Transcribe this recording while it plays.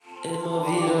Immer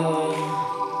wieder.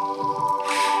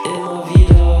 Immer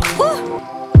wieder.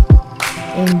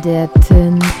 In der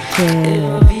Tinte.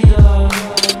 Immer wieder.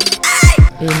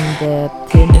 In der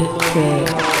Tinte.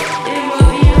 Immer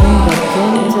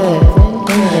wieder.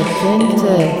 In der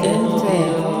Tinte.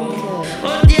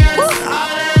 Und jetzt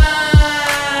alle.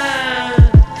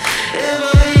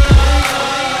 Immer wieder.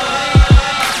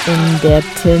 In der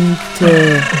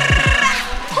Tinte.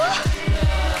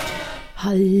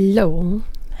 Hallo.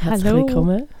 Herzlich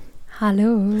willkommen.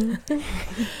 Hallo.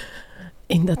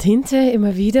 In der Tinte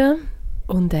immer wieder.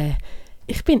 Und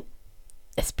ich bin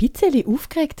ein bisschen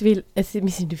aufgeregt, weil wir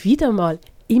sind wieder mal,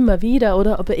 immer wieder,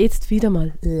 oder? Aber jetzt wieder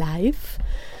mal live.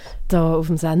 Da auf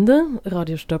dem Sender,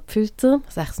 Radio Stadtfilter,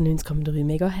 96,3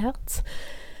 MHz.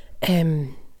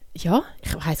 Ja,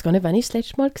 ich weiss gar nicht, wann war das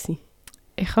letzte Mal war.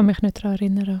 Ich kann mich nicht daran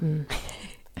erinnern.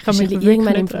 Ich kann mich Wahrscheinlich wirklich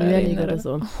irgendwann im nicht daran Frühling erinnern. oder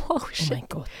so. Oh, Oh shit. mein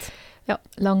Gott. Ja,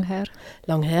 lang her.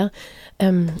 Lang her.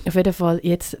 Auf jeden Fall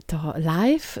jetzt da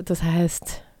live. Das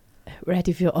heisst,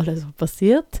 ready für alles, was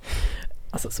passiert.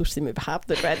 Also sonst sind wir überhaupt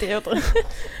nicht ready, oder?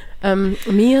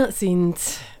 Wir sind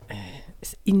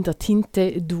das In der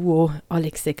Tinte-Duo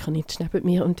Aleks Sekanić neben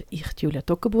mir und ich, Julia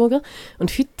Toggenburger.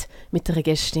 Und heute mit einer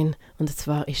Gästin. Und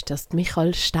zwar ist das die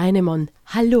Michal Steinemann.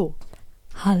 Hallo!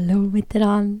 Hallo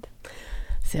miteinander.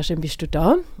 Sehr schön bist du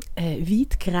da.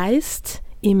 Weit gereist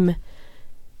im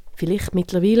vielleicht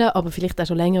mittlerweile, aber vielleicht auch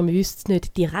schon länger, wir wissen es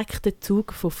nicht, direkten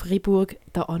Zug von Fribourg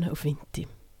da an auf Winterthur.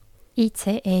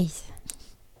 IC1.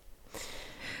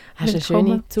 Hast du eine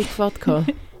schöne Zugfahrt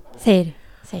gehabt? Sehr,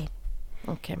 sehr.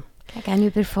 Okay.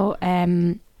 Gegenüber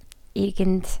von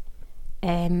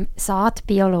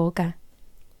Saatbiologen.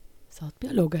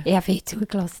 Saatbiologen? Ich habe viel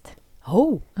zugelassen.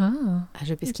 Oh, Ah. hast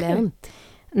du etwas Okay. gelernt?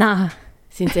 Nein,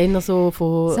 Sind es eher so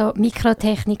von so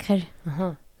Mikrotechniker.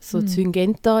 so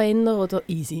Syngenta eher oder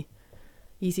easy?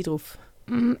 Easy drauf?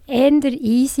 Eher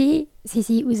easy. Sie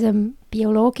sind aus dem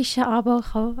biologischen Abo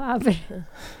gekommen, aber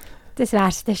das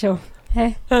wär's dann schon.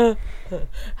 Hä?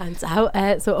 Haben sie auch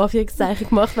so Anführungszeichen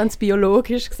gemacht, wenn sie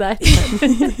biologisch gesagt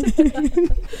haben?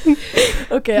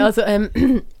 Okay, also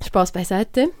Spass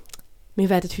beiseite. Wir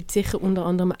werden heute sicher unter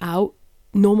anderem auch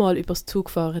nochmal über das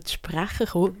Zugfahren zu sprechen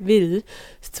kommen, weil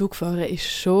das Zugfahren ist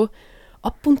schon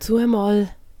ab und zu mal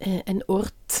ein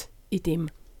Ort in dem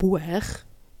Buch,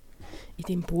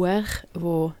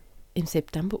 wo im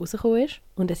September rausgekommen ist.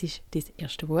 Und es ist das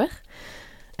erste Buch.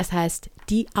 Es heisst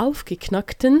 «Die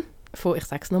Aufgeknackten» von, ich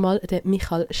sage es nochmal, der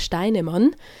Michal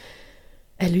Steinemann.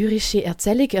 Eine lyrische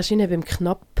Erzählung, erschienen beim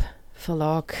Knapp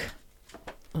Verlag.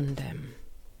 Und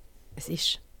es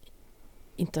ist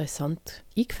interessant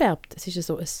eingefärbt. Es ist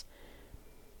so ein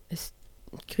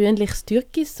grünliches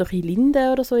Türkis, so ein bisschen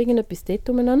Linde oder so, irgendetwas dort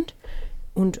umeinander.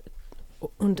 Und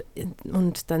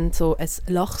dann so ein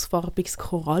lachsfarbiges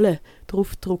Koralle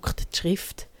draufgedruckt, die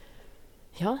Schrift.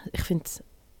 Ja, ich finde es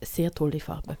eine sehr tolle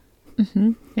Farbe.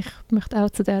 Mhm. Ich möchte auch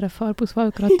zu dieser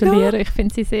Farbauswahl gratulieren. Ja. Ich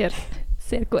finde sie sehr,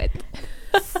 sehr gut.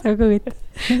 So gut.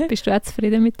 Bist du auch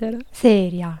zufrieden mit der? Sehr,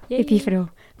 ja. Yay. Ich bin froh,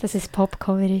 dass es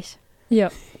Popcover ist. Ja.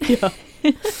 Ja,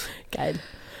 geil.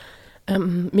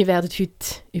 Wir werden heute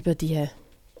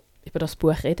über das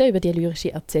Buch reden, über die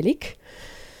lyrische Erzählung.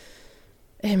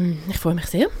 Ich freue mich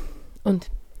sehr und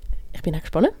ich bin auch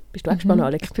gespannt. Bist du auch gespannt,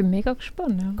 Alex? Ich bin mega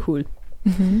gespannt. Ja. Cool.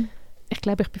 Mhm. Ich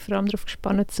glaube, ich bin vor allem darauf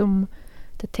gespannt, um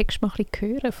den Text mal ein bisschen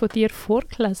zu hören, von dir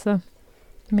vorgelesen.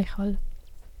 Michal.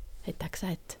 Hat er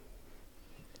gesagt.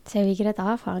 Soll ich gerade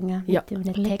anfangen Ja. mit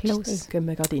einem Leg Text? los. Gehen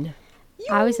wir gerade rein.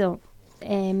 Also,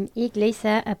 ich lese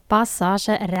eine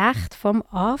Passage recht vom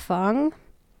Anfang.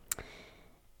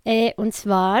 Und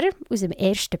zwar aus dem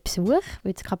ersten Besuch,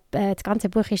 weil das ganze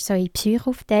Buch ist so in Psyche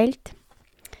aufgeteilt.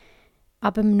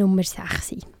 Aber Nummer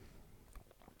 6.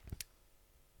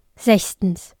 6.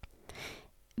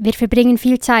 Wir verbringen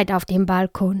viel Zeit auf dem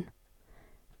Balkon.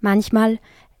 Manchmal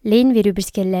lehnen wir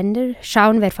übers Geländer,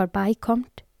 schauen, wer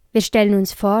vorbeikommt. Wir stellen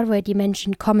uns vor, woher die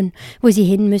Menschen kommen, wo sie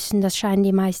hin müssen, das scheinen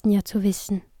die meisten ja zu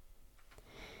wissen.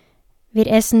 Wir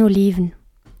essen Oliven,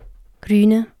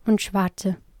 grüne und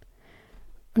schwarze,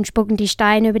 und spucken die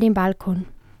Steine über den Balkon.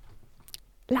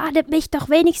 »Ladet mich doch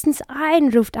wenigstens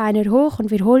ein«, ruft einer hoch,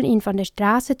 und wir holen ihn von der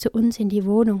Straße zu uns in die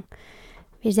Wohnung.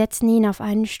 Wir setzen ihn auf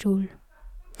einen Stuhl.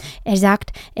 Er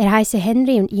sagt, er heiße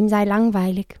Henry und ihm sei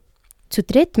langweilig. Zu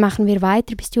dritt machen wir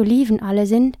weiter, bis die Oliven alle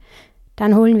sind.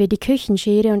 Dann holen wir die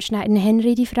Küchenschere und schneiden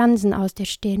Henry die Fransen aus der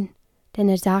Stirn. Denn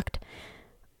er sagt,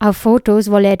 auf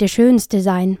Fotos wolle er der Schönste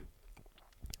sein.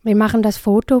 Wir machen das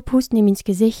Foto, pusten ihm ins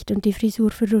Gesicht und die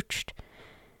Frisur verrutscht.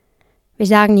 Wir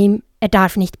sagen ihm, er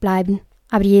darf nicht bleiben,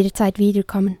 aber jederzeit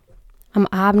wiederkommen. Am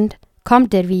Abend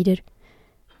kommt er wieder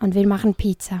und wir machen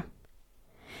Pizza.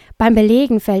 Beim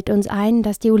Belegen fällt uns ein,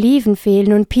 dass die Oliven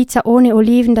fehlen und Pizza ohne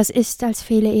Oliven, das ist, als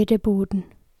fehle ihr der Boden.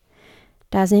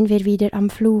 Da sind wir wieder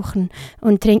am Fluchen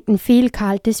und trinken viel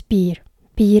kaltes Bier.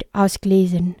 Bier aus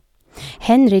Gläsern.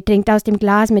 Henry trinkt aus dem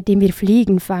Glas, mit dem wir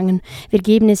Fliegen fangen. Wir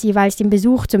geben es jeweils dem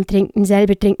Besuch zum Trinken,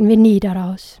 selber trinken wir nie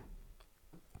daraus.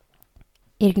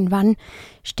 Irgendwann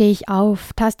stehe ich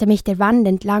auf, taste mich der Wand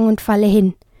entlang und falle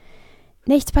hin.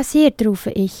 Nichts passiert, rufe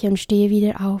ich und stehe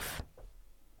wieder auf.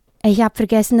 Ich habe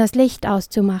vergessen, das Licht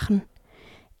auszumachen.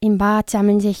 Im Bad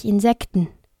sammeln sich Insekten,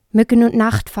 Mücken und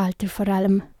Nachtfalter vor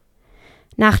allem.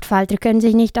 Nachtfalter können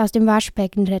sich nicht aus dem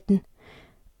Waschbecken retten.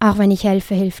 Auch wenn ich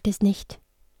helfe, hilft es nicht.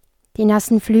 Die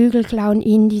nassen Flügel klauen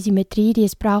ihnen die Symmetrie, die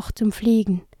es braucht zum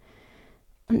Fliegen.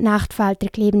 Und Nachtfalter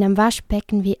kleben am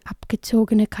Waschbecken wie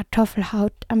abgezogene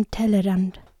Kartoffelhaut am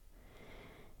Tellerrand.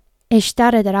 Ich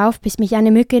starre darauf, bis mich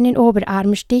eine Mücke in den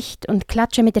Oberarm sticht und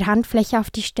klatsche mit der Handfläche auf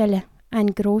die Stelle.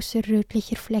 Ein großer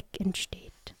rötlicher Fleck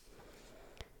entsteht.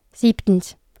 7.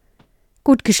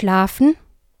 Gut geschlafen?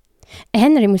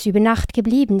 Henry muss über Nacht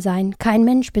geblieben sein. Kein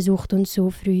Mensch besucht uns so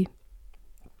früh.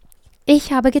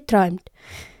 Ich habe geträumt.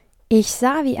 Ich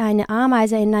sah, wie eine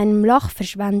Ameise in einem Loch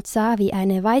verschwand, sah, wie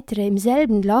eine weitere im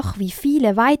selben Loch, wie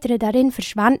viele weitere darin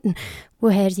verschwanden.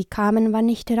 Woher sie kamen, war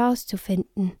nicht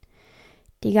herauszufinden.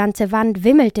 Die ganze Wand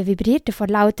wimmelte, vibrierte vor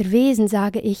lauter Wesen,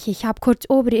 sage ich. Ich habe kurz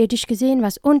oberirdisch gesehen,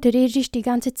 was unterirdisch die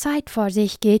ganze Zeit vor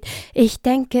sich geht. Ich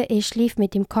denke, ich schlief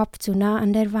mit dem Kopf zu nah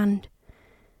an der Wand.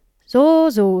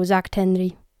 So, sagt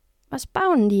Henry. Was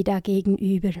bauen die da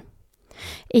gegenüber?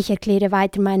 Ich erkläre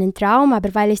weiter meinen Traum,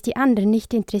 aber weil es die anderen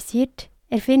nicht interessiert,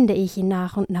 erfinde ich ihn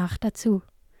nach und nach dazu.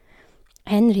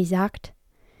 Henry sagt,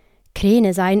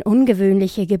 Kräne seien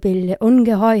ungewöhnliche Gebilde,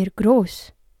 ungeheuer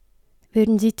groß.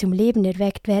 Würden sie zum Leben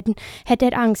erweckt werden, hätte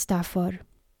er Angst davor.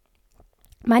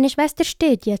 Meine Schwester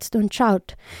steht jetzt und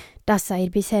schaut. Das sei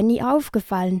ihr bisher nie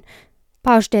aufgefallen.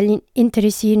 Baustellen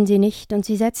interessieren sie nicht und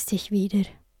sie setzt sich wieder.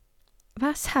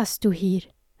 Was hast du hier?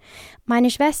 Meine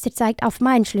Schwester zeigt auf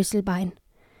mein Schlüsselbein.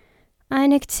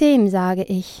 Ein Ekzem, sage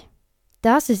ich.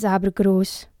 Das ist aber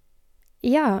groß.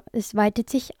 Ja, es weitet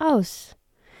sich aus.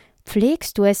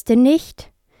 Pflegst du es denn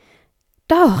nicht?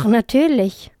 Doch,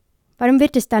 natürlich. Warum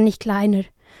wird es dann nicht kleiner?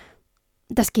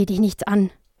 Das geht dich nichts an.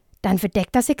 Dann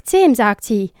verdeck das Ekzem, sagt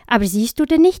sie. Aber siehst du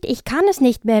denn nicht, ich kann es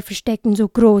nicht mehr verstecken, so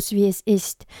groß wie es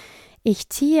ist. Ich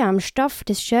ziehe am Stoff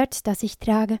des Shirts, das ich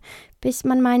trage, bis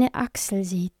man meine Achsel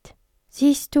sieht.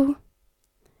 Siehst du?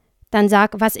 Dann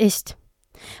sag, was ist?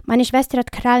 Meine Schwester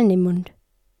hat Krallen im Mund.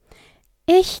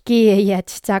 Ich gehe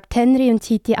jetzt, sagt Henry und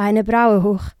zieht die eine Braue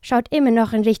hoch, schaut immer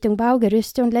noch in Richtung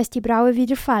Baugerüste und lässt die Braue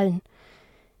wieder fallen.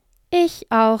 Ich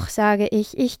auch, sage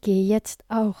ich gehe jetzt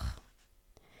auch.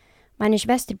 Meine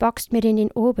Schwester boxt mir in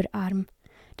den Oberarm.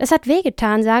 Das hat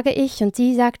wehgetan, sage ich, und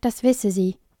sie sagt, das wisse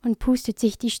sie, und pustet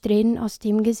sich die Strähnen aus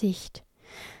dem Gesicht.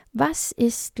 Was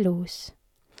ist los?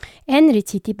 Henry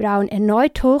zieht die Brauen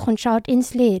erneut hoch und schaut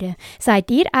ins Leere.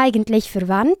 Seid ihr eigentlich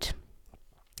verwandt?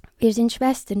 Wir sind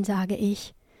Schwestern, sage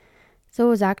ich.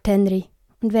 So, sagt Henry.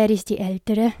 Und wer ist die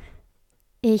Ältere?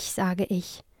 Ich, sage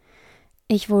ich.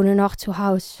 Ich wohne noch zu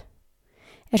Haus.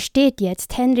 Er steht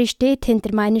jetzt, Henry steht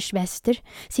hinter meiner Schwester.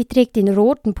 Sie trägt den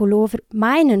roten Pullover,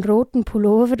 meinen roten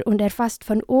Pullover, und er fasst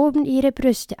von oben ihre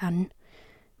Brüste an.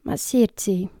 Massiert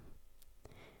sie.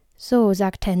 So,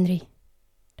 sagt Henry.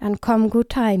 Dann komm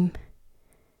gut heim.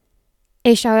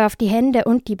 Ich schaue auf die Hände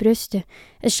und die Brüste.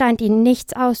 Es scheint ihnen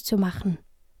nichts auszumachen.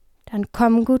 Dann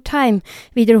komm gut heim,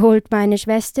 wiederholt meine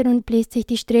Schwester und bläst sich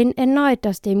die Strähnen erneut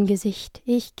aus dem Gesicht.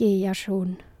 Ich gehe ja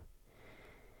schon.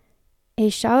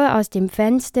 Ich schaue aus dem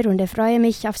Fenster und erfreue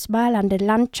mich aufs Mal an der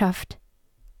Landschaft.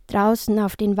 Draußen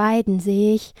auf den Weiden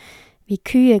sehe ich, wie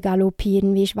Kühe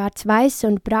galoppieren, wie schwarz-weiße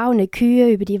und braune Kühe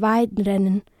über die Weiden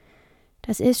rennen.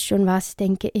 Das ist schon was,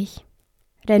 denke ich.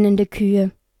 Rennende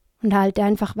Kühe, und halte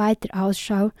einfach weiter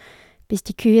Ausschau, bis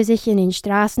die Kühe sich in den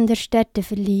Straßen der Städte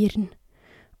verlieren.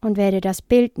 Und werde das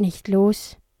Bild nicht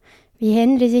los, wie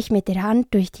Henry sich mit der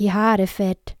Hand durch die Haare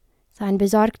fährt, sein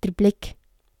besorgter Blick.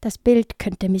 Das Bild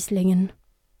könnte misslingen.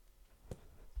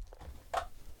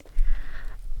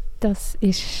 Das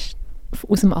war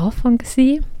aus dem Anfang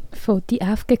von «Die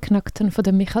Aufgeknackten» von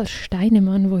der Michal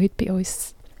Steinemann, die heute bei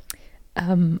uns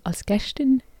als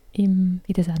Gästin in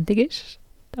der Sendung ist.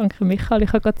 Danke, Michal. Ich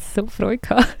habe gerade so Freude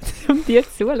gehabt, um dir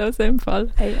zuzuhören im Fall.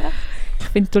 Hey, ja. Ich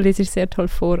finde, du liest sehr toll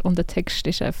vor und der Text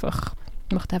ist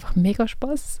macht einfach mega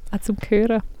Spass, auch zum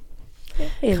Hören.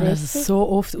 Ich habe also so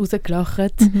oft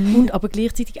rausgelacht und aber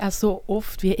gleichzeitig auch so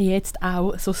oft, wie ich jetzt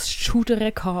auch, so das Schudern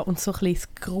hatte und so ein bisschen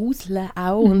das Gruseln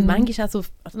auch und manchmal auch so,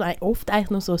 oft eigentlich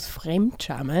noch so das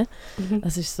Fremdschämen.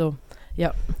 Das ist so,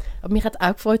 Ja, aber mich hat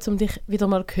auch gefreut, um dich wieder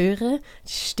mal zu hören.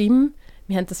 Die Stimme,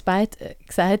 wir haben das beide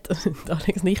gesagt, und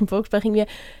Aleks und ich im Vorgespräch irgendwie,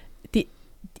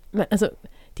 also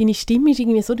deine Stimme ist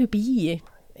irgendwie so dabei.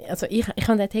 Also ich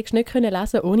kann den Text nicht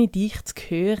lesen, ohne dich zu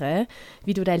hören,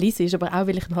 wie du den liest, aber auch,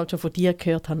 weil ich ihn halt schon von dir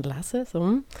gehört habe, lesen.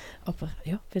 So. Aber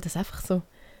ja, weil das einfach so,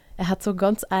 er hat so einen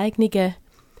ganz eigenen,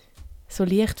 so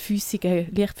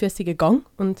leichtfüßigen Gang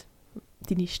und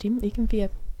deine Stimme irgendwie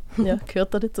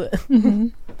gehört da dazu.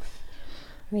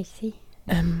 Merci.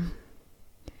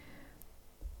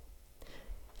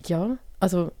 Ja,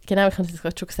 also genau, ich habe es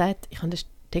gerade schon gesagt, ich habe den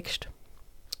Text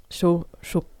schon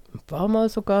ein paar Mal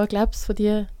sogar, glaube ich, von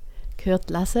dir gehört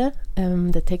lesen.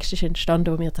 Der Text ist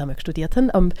entstanden, als wir zusammen studiert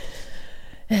haben, am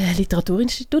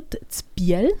Literaturinstitut zu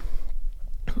Biel.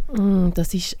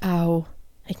 Das ist auch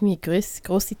irgendwie ein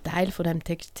grosser Teil von diesem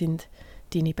Text sind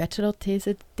deine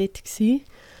Bachelor-These dort gewesen.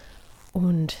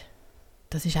 Und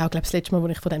das ist auch, glaube ich, das letzte Mal, wo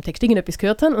ich von diesem Text irgendetwas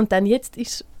gehört habe. Und dann jetzt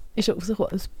ist er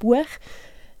rausgekommen als Buch.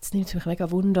 Jetzt nimmt es mich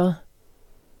mega Wunder,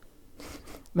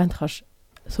 wenn du kannst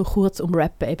so kurz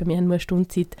umrappen, eben, wir haben nur eine Stunde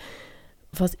Zeit.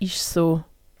 Was ist so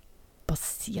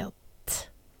passiert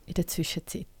in der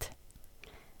Zwischenzeit?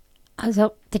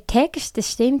 Also der Text,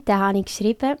 das stimmt, den habe ich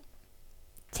geschrieben,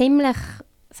 ziemlich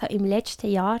so im letzten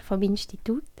Jahr vom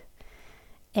Institut.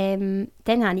 Dann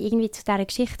habe ich irgendwie zu dieser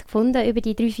Geschichte gefunden über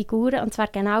die 3 Figuren, und zwar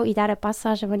genau in dieser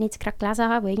Passage, die ich jetzt gerade gelesen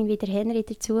habe, wo irgendwie der Henry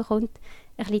dazukommt,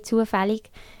 ein bisschen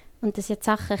zufällig. Und dass ja die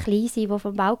Sachen klein sind, die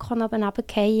vom Balkon oben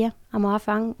runterfallen am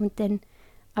Anfang und dann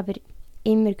aber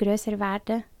immer grösser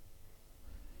werden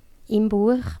im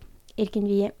Buch.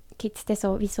 Irgendwie gibt es dann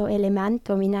so wie so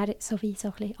Elemente, die mich dann so wie so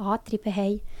ein bisschen angetrieben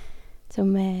haben,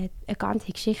 um eine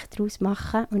ganze Geschichte daraus zu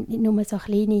machen und nicht nur so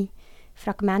kleine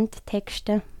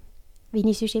Fragmenttexte, wie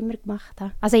ich es sonst immer gemacht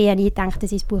habe. Also ich habe nie gedacht,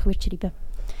 dass ich ein Buch schreiben würde.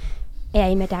 Ich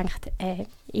habe immer gedacht,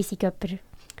 ich sei jemand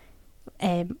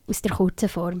aus der kurzen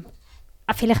Form.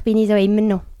 Vielleicht bin ich so immer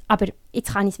noch, aber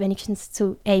jetzt kann ich es wenigstens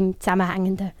zu einem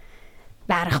zusammenhängenden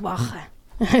Werk machen.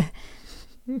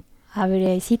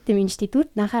 Aber seit dem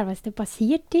Institut nachher, was da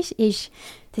passiert ist,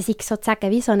 dass ich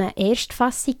sozusagen wie so eine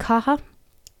Erstfassung hatte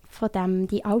von dem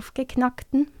 «Die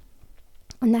Aufgeknackten».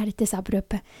 Und dann hat das aber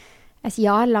etwa ein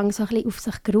Jahr lang so ein bisschen auf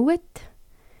sich geruht.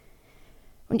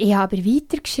 Und ich habe aber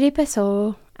weitergeschrieben,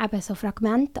 so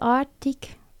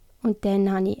fragmentartig. Und dann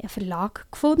habe ich einen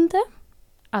Verlag gefunden.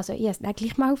 Also ich habe es dann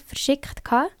gleich mal verschickt.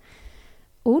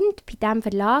 Und bei diesem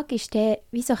Verlag war dann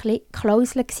wie so ein bisschen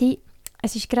Klausel gewesen,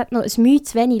 es ist gerade noch ein Mühe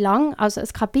zu wenig lang, also ein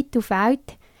Kapitel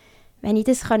fehlt. Wenn ich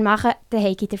das machen kann, dann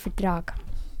habe ich den Vertrag.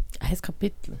 Ein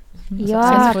Kapitel?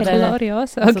 Ja,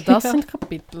 also das sind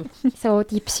Kapitel. So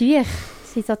die Psyche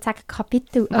sind sozusagen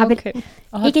Kapitel. Ah, aber okay.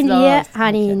 irgendwie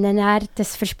habe ich ihnen dann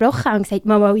das versprochen und gesagt,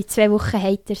 mal in 2 Wochen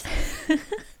habt ihr es.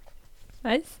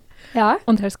 Nice. Ja.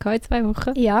 Und hast du es in 2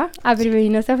 Wochen? Ja, aber weil ich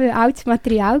noch so viel altes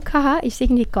Material hatte, war es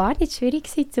irgendwie gar nicht schwierig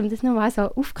gewesen, um das nochmal so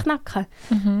aufzuknacken.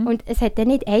 Mhm. Und es hat dann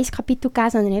nicht ein Kapitel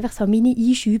gegeben, sondern einfach so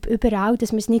Mini-Einschübe überall,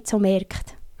 dass man es nicht so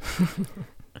merkt.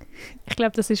 Ich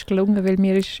glaube, das ist gelungen, weil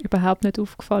mir ist überhaupt nicht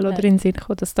aufgefallen oder in den Sinn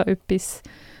gekommen, dass da etwas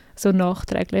so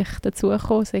nachträglich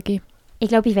dazugekommen ist. Ich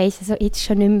glaube, ich weiss also jetzt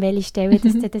schon nicht mehr, welche Stellen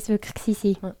das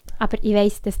wirklich war. Aber ich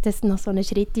weiss, dass das noch so ein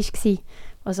Schritt war,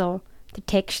 also der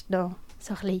Text noch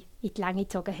so ein bisschen in die Länge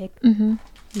gezogen hat. Mhm.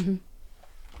 Mhm.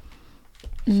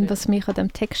 Was mich an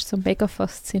diesem Text so mega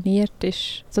fasziniert,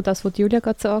 ist so das, was Julia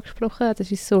gerade so angesprochen hat.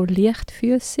 Das ist so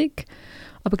leichtfüßig,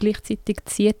 aber gleichzeitig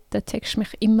zieht der Text mich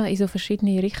immer in so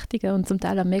verschiedene Richtungen und zum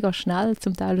Teil auch mega schnell,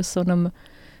 zum Teil aus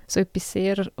so etwas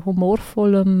sehr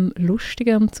humorvollem,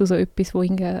 lustigem zu so etwas, wo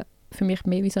für mich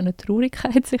mehr wie so eine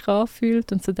Traurigkeit sich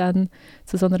anfühlt und dann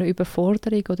zu so einer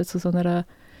Überforderung oder zu so einer.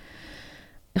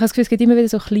 Ich habe das Gefühl, es gibt immer wieder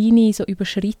so kleine so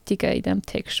Überschreitungen in diesem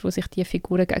Text, wo sich die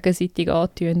Figuren gegenseitig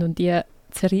antun und die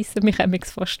zerreissen mich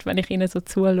fast, wenn ich ihnen so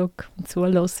zuschaue und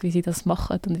zulasse, wie sie das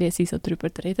machen und wie sie so darüber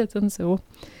reden und so.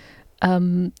 Ich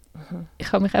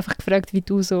habe mich einfach gefragt, wie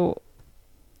du so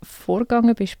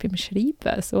vorgegangen bist beim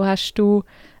Schreiben. So, hast du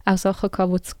auch Sachen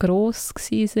gehabt, die zu gross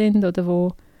waren oder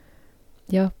wo,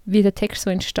 ja, wie der Text so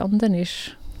entstanden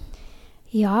ist?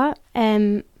 Ja,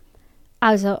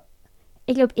 also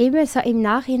ich glaube immer so im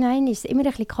Nachhinein ist es immer ein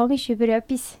bisschen komisch, über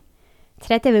etwas zu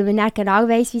reden, weil man nicht genau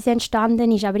weiss, wie es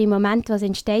entstanden ist, aber im Moment, wo es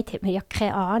entsteht, hat man ja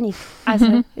keine Ahnung.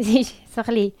 Also es ist so ein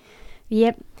bisschen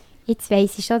wie, jetzt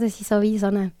weiss ich schon, dass ich so wie so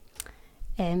eine,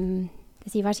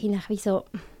 dass ich wahrscheinlich wie so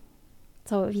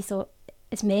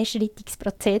ein mehrschrittiges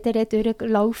Prozedere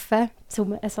durchlaufen,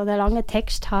 um so einen langen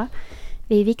Text zu haben.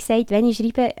 Weil, wie gesagt, wenn ich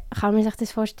schreibe, kann man sich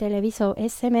das vorstellen wie so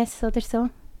SMS oder so.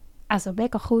 Also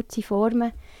mega kurze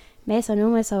Formen. Mehr so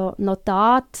nur so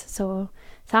Notate, so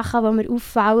Sachen, die mir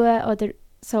auffallen oder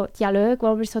so Dialoge,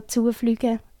 wo mir so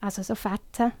zufliegen, also so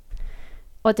Fetzen.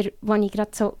 Oder wo ich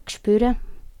gerade so spüre.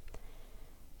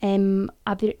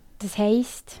 Aber das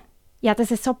heisst, ja,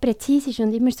 dass es so präzise ist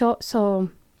und immer so,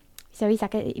 wie soll ich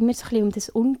sagen, immer so ein bisschen um das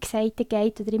Ungesagte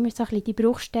geht oder immer so ein bisschen die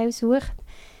Bruchstelle sucht.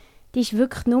 Die ist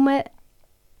wirklich nur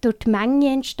durch die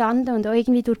Menge entstanden und auch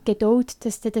irgendwie durch die Geduld,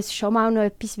 dass das schon mal noch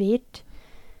etwas wird.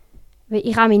 Weil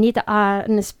ich kann mich nicht an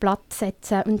ein Blatt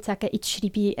setzen und sagen, jetzt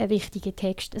schreibe ich einen wichtigen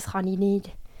Text. Das kann ich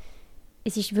nicht.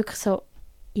 Es ist wirklich so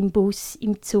im Bus,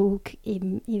 im Zug, ich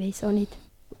weiß auch nicht,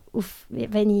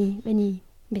 wenn ich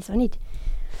weiß auch nicht,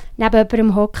 neben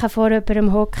jemandem hocken, vor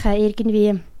jemandem hocken,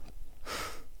 irgendwie,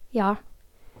 ja.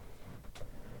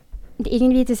 Und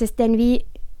irgendwie, dass es dann wie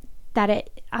dieser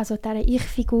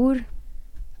Ich-Figur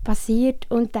passiert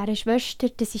und dieser Schwester,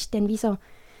 das ist dann wie so,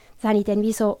 das habe ich dann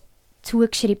wie so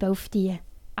zugeschrieben auf die.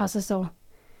 Also so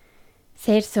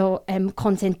sehr so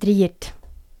konzentriert.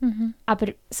 Mhm.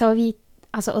 Aber so wie,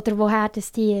 also, oder woher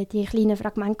das die kleinen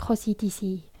Fragmente kommen sind, die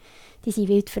sind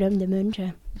wildfremde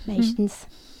Menschen. Meistens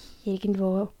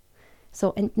irgendwo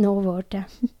so entnommen worden.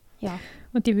 Ja.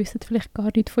 Und die wissen vielleicht gar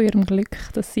nicht von ihrem Glück,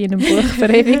 dass sie in einem Buch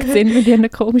verewigt sind mit ihren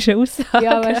komischen Aussagen.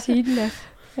 Ja, wahrscheinlich.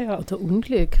 Ja. Oder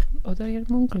Unglück. Oder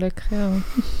ihrem Unglück, ja.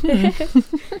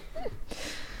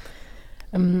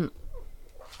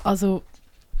 Also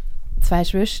 2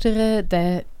 Schwestern,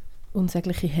 der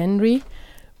unsägliche Henry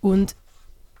und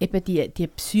eben die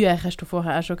Psyche, hast du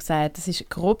vorher auch schon gesagt, das ist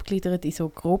grob gegliedert in so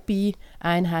grobe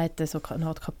Einheiten, so eine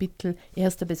Art Kapitel,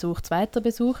 erster Besuch, zweiter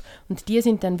Besuch und die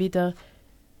sind dann wieder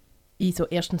in so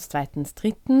erstens, zweitens,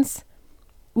 drittens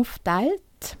aufgeteilt.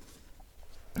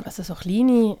 Also so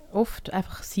kleine, oft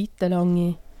einfach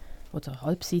seitenlange oder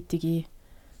halbseitige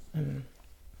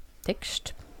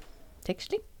Texte.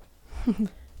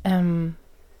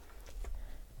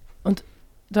 Und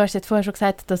du hast jetzt vorher schon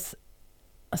gesagt, dass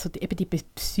also eben die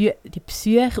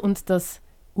Psyche und das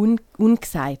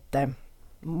Ungesagte,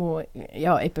 wo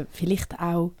ja eben vielleicht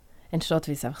auch entsteht,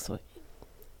 weil es einfach so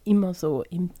immer so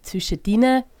im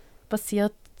Zwischendrin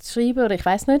passiert zu schreiben, oder ich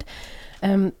weiß nicht.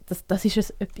 Das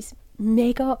ist etwas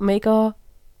mega, mega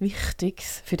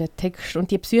Wichtiges für den Text. Und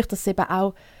die Psyche, das ist eben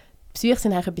auch, Psyche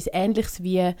sind eigentlich etwas Ähnliches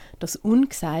wie das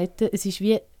Ungesagte.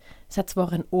 Es hat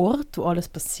zwar einen Ort, wo alles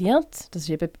passiert, das ist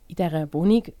eben in dieser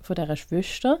Wohnung von dieser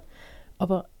Schwester,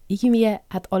 aber irgendwie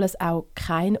hat alles auch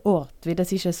keinen Ort, weil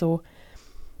das ist ja so,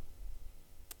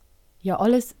 ja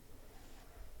alles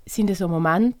sind so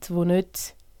Momente, wo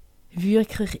nicht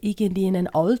wirklich irgendwie in einen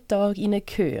Alltag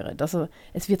hineingehören. Also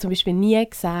es wird zum Beispiel nie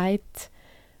gesagt,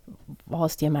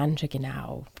 was die Menschen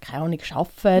genau, keine Ahnung,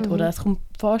 arbeiten, oder es kommen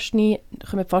fast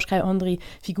keine anderen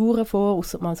Figuren vor,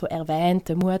 außer mal so erwähnt,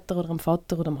 eine Mutter oder ein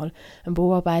Vater oder mal ein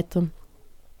Bauarbeiter.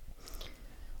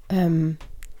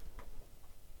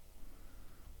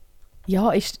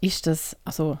 Ja, ist das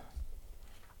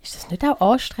nicht auch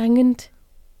anstrengend?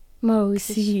 Mal,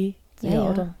 gewesen? ja.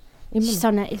 Oder? Es ist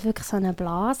wirklich so eine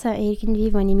Blase,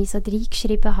 irgendwie, wo ich mich so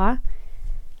reingeschrieben habe.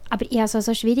 Aber ich habe es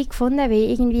so schwierig gefunden, weil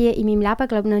ich irgendwie in meinem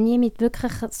Leben noch nie mit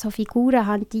wirklich so Figuren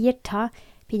hantiert habe.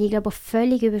 Bin ich glaube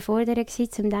völlig überfordert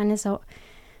gewesen, um denen so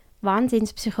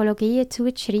Wahnsinnspsychologien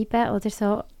zuzuschreiben oder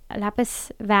so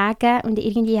Lebenswege. Und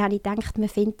irgendwie habe ich gedacht, man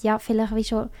findet ja vielleicht wie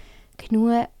schon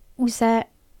genug raus,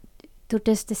 durch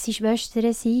das, dass sie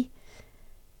Schwestern sind.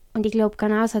 Und ich glaube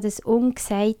genau so das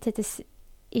Ungesagte, das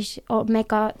ist auch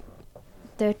mega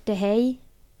dort daheim.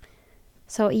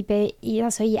 So in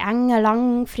engen,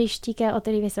 langfristigen, oder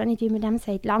ich weiß auch nicht, wie man dem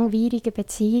sagt, langwierigen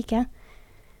Beziehungen.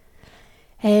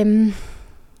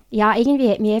 Ja, irgendwie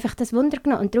hat mich einfach das Wunder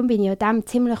genommen und darum bin ich dem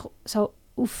ziemlich so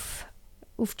auf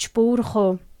die Spur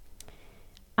gekommen.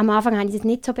 Am Anfang habe ich das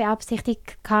nicht so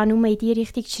beabsichtigt, nur in die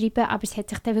Richtung zu schreiben, aber es hat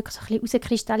sich dann wirklich so ein bisschen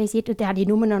herauskristallisiert und dann habe ich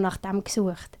nur noch nach dem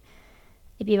gesucht.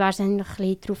 Ich war wahrscheinlich ein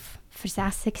bisschen darauf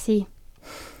versessen gewesen,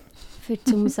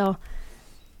 um so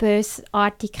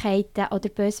Bösartigkeiten oder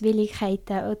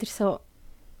Böswilligkeiten oder so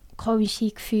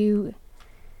komische Gefühle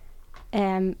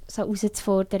so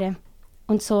herauszufordern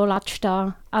und so zu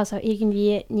stehen. Also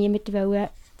irgendwie niemand wollen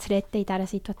zu retten in dieser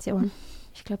Situation.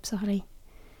 Ich glaube, so ein bisschen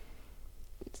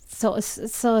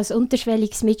so ein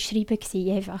unterschwelliges Mitschreiben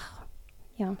gewesen, einfach.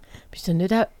 Ja. Bist du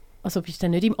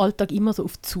nicht im Alltag immer so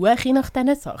auf die Suche nach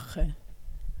diesen Sachen?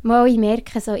 Mal, ich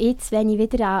merke so jetzt, wenn ich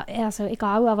wieder also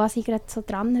egal an was ich gerade so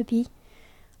dran bin,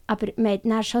 aber man hat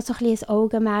dann schon so ein bisschen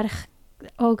ein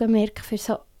Augenmerk für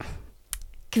so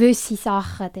gewisse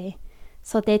Sachen,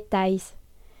 so Details.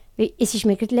 Weil es ist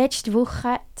mir gerade letzte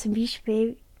Woche zum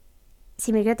Beispiel,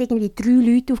 sind mir gerade irgendwie 3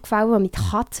 Leute aufgefallen, die mit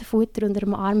Katzenfutter unter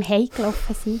dem Arm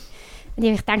heimgelaufen sind. Und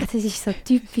ich dachte, das ist so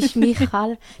typisch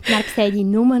Michal. Dann sehe ich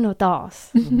nur noch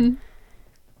das.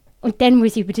 Und dann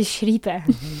muss ich über das schreiben.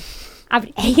 Aber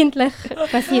eigentlich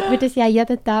passiert mir das ja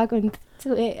jeden Tag. Und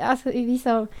so, also,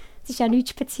 wieso, es ist ja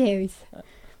nichts Spezielles.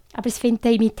 Aber es findet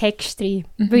in meinen Text drin,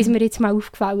 weil es mir jetzt mal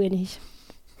aufgefallen ist.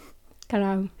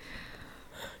 Genau.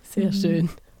 Sehr schön.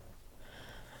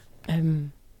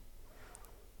 Kommen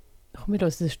wir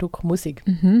aus ein Stück Musik.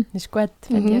 Ist gut.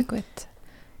 Finde ich gut.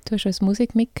 Du hast uns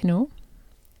Musik mitgenommen.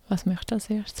 Was möchtest du als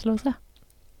erstes hören?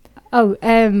 Oh,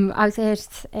 als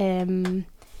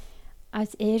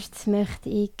erstes möchte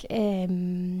ich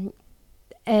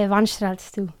 «Wann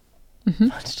strahlst du?»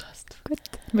 Was strahlst du? Gut.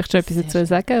 Möchtest du etwas Sehr dazu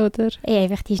sagen? Oder? Ich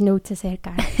einfach die Schnauze sehr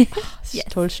gerne. Das ist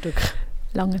ein tolles Stück.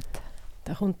 Langt.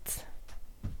 Da kommt's.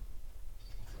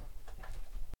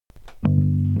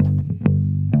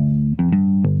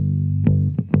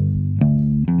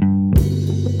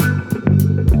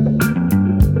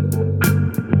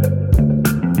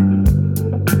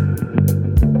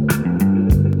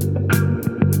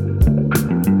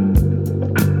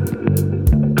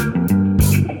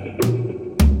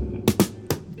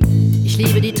 Ich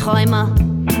liebe die Träumer,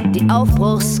 die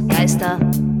Aufbruchsgeister,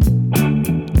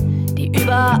 die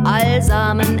überall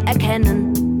Samen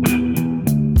erkennen,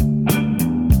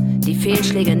 die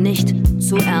Fehlschläge nicht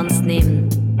zu ernst nehmen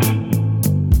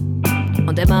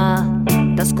und immer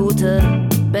das Gute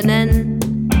benennen.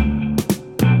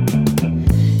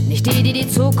 Nicht die, die die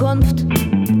Zukunft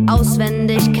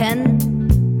auswendig kennen,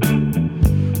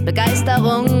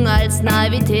 Begeisterung als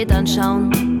Naivität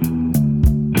anschauen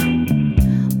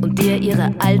und dir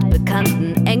ihre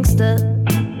altbekannten Ängste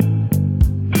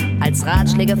als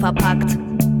Ratschläge verpackt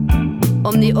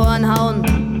um die Ohren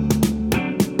hauen.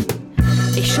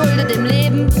 Ich schulde dem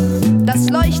Leben das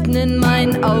Leuchten in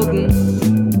meinen Augen.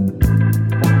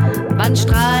 Wann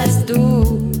strahlst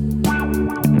du?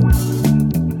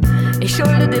 Ich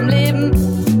schulde dem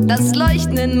Leben das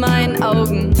Leuchten in meinen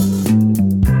Augen.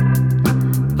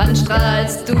 Wann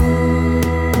strahlst du?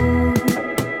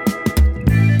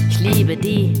 Ich liebe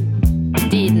die, die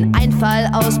den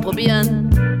Einfall ausprobieren,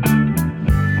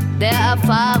 der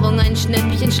Erfahrung ein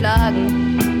Schnippchen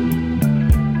schlagen,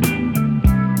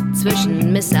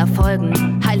 zwischen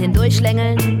Misserfolgen heil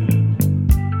hindurchschlängeln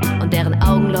und deren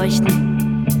Augen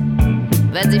leuchten,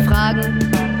 wenn sie fragen.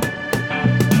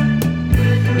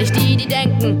 Nicht die, die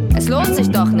denken, es lohnt sich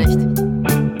doch nicht,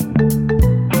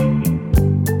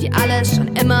 die alles schon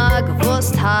immer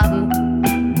gewusst haben,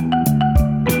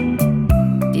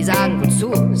 die sagen,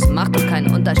 wozu, es macht doch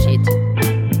keinen Unterschied,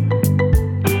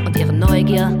 und ihre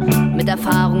Neugier mit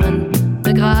Erfahrungen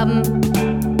begraben.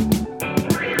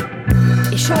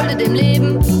 Ich schulde dem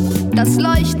Leben das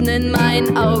Leuchten in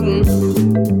meinen Augen.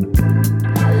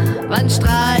 Wann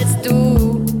strahlst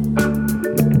du?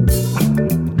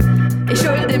 Ich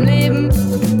schulde dem Leben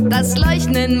das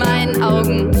Leuchten in meinen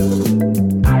Augen.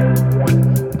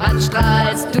 Wann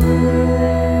strahlst du?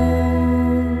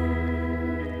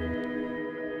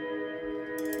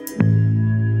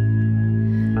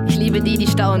 Ich liebe die, die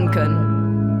staunen können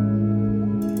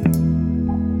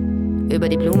über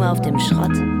die Blume auf dem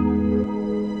Schrott,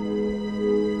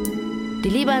 die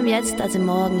lieber im Jetzt als im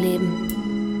Morgen leben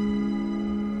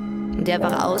und die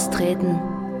einfach austreten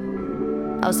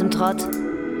aus dem Trott.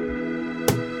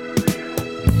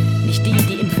 Nicht die,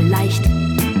 die im Vielleicht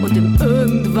und im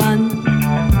Irgendwann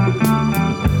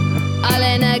alle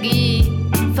Energie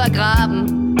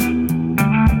vergraben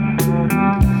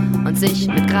und sich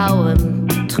mit grauem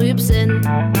Trübsinn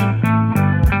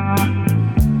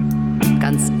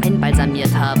ganz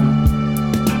einbalsamiert haben.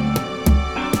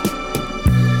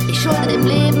 Ich schulde dem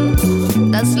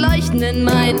Leben das Leuchten in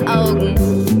meinen Augen.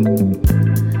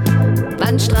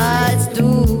 Wann strahlst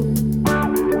du?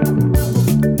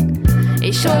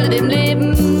 Ich schulde dem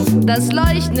Leben das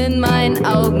Leuchten in meinen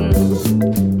Augen.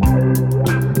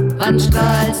 Wann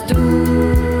strahlst du?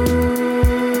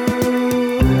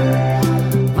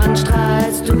 Wann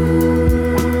strahlst du?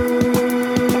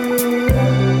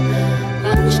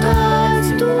 Wann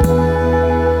strahlst du?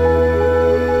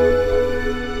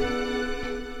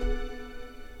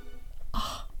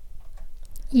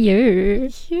 Jö.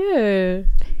 Jö.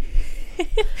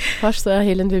 Fast so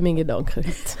erhellend wie mein Gedanke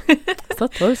heute. So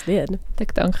ein tolles Lied. Der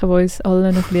Gedanke, der uns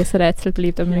allen noch ein bisschen ein Rätsel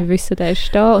bleibt, aber wir wissen, der ist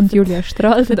da und Julia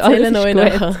strahlt und alles Erzählen ist euch gut.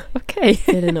 nachher. Okay.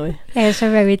 Erzählen euch. Ich wollte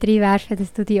schon wieder reinwerfen,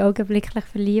 dass du dich augenblicklich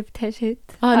verliebt hast heute.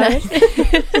 Ah, nein.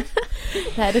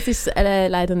 Nein, das war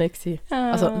leider nicht gewesen.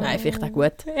 Also, nein, vielleicht auch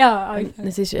gut. Ja, also.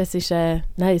 Es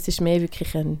ist mehr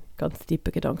wirklich ein ganz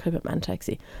tiefer Gedanke über die Menschheit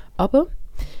gewesen. Aber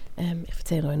ich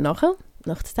erzähle euch nachher,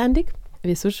 nach der Sendung,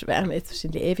 weil sonst wären wir jetzt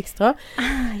wahrscheinlich ewig dran.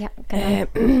 Ah, ja,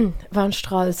 genau. Wann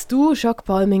strahlst du? Jacques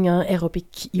Balminger,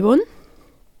 Aerobic Yvonne.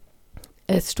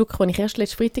 ein Stück, das ich erst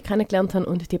letzten Freitag kennengelernt habe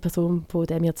und die Person,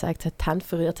 die mir gezeigt hat, die Hände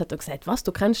verrührt hat und gesagt, was,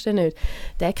 du kennst den nicht?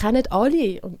 Den kennen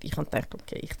alle. Und ich habe gedacht,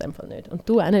 okay, ich in dem Fall nicht. Und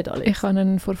du auch nicht, Alex. Ich habe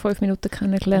ihn vor 5 Minuten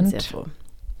kennengelernt. Sehr froh.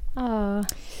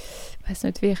 Ich weiss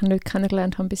nicht, wie ich ihn nicht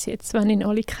kennengelernt habe bis jetzt, wenn ihn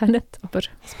alle kennen, aber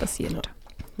es passiert.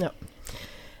 Ja.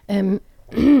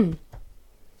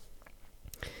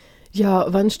 Ja,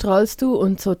 wann strahlst du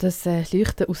und so das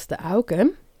Leuchten aus den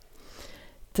Augen,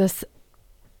 das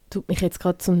tut mich jetzt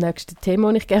gerade zum nächsten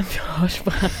Thema, das ich gerne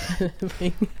ansprechen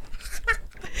bringe.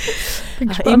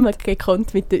 Ich habe immer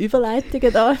gekonnt mit den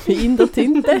Überleitungen da, wie in der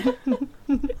Tinte.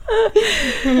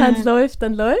 Wenn es läuft,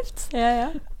 dann läuft es.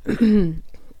 Ja.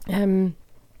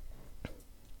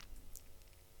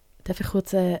 Darf ich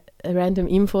kurz eine random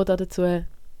Info dazu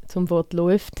zum Wort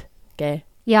 «läuft» geben?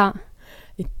 Ja.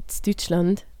 In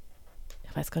Deutschland,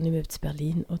 ich weiß gar nicht mehr, ob es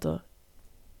Berlin oder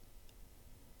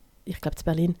ich glaube, in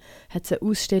Berlin hat es eine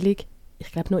Ausstellung,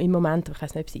 ich glaube noch im Moment, aber ich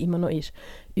weiß nicht, ob sie immer noch ist,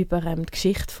 über die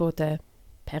Geschichte von der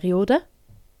Periode.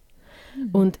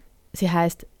 Und sie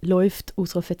heisst «läuft»,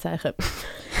 Ausrufezeichen.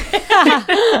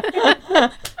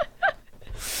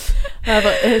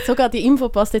 Aber sogar die Info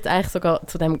passt jetzt eigentlich sogar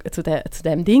zu dem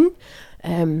Ding.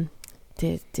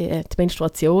 Die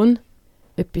Menstruation,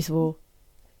 etwas, wo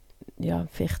ja,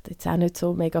 vielleicht jetzt auch nicht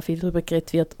so mega viel darüber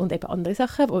geredet wird. Und eben andere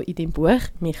Sachen, die in deinem Buch,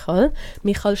 Michal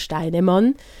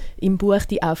Steinemann, im Buch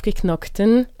 «Die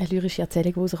Aufgeknackten», eine lyrische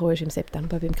Erzählung, die rausgekommen ist im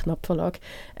September beim Knapp Verlag,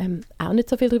 auch nicht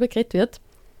so viel darüber geredet wird.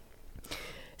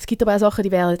 Es gibt aber auch Sachen,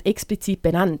 die werden explizit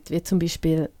benannt, wie zum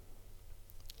Beispiel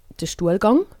der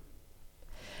Stuhlgang.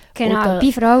 Genau, Oder,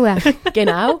 bei Frauen.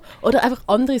 Genau. Oder einfach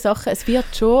andere Sachen. Es werden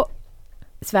so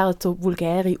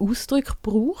vulgäre Ausdrücke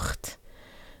gebraucht.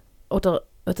 Oder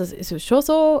es ist schon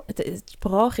so, die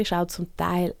Sprache ist auch zum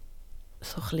Teil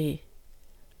so ein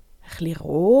bisschen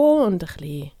roh und ein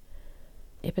bisschen,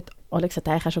 eben, Aleks hat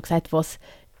eigentlich auch schon gesagt, was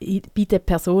bei den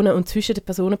Personen und zwischen den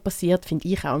Personen passiert, finde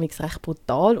ich auch recht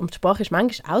brutal. Und die Sprache ist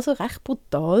manchmal auch so recht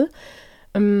brutal,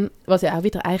 was ja auch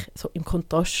wieder eigentlich so im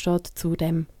Kontrast steht zu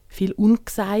dem viel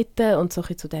Ungesagten und so ein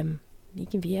bisschen zu dem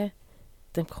irgendwie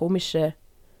dem komischen,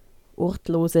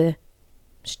 ortlosen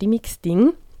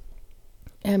Stimmungsding.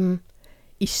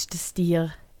 Ist das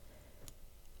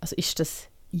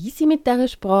easy mit dieser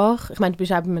Sprache? Ich meine, du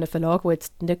bist auch bei einem Verlag, der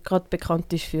jetzt nicht gerade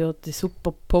bekannt ist für die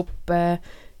super Pop,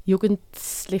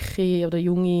 jugendliche oder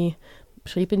junge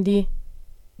Schreibende.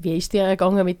 Wie ist es dir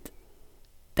gegangen mit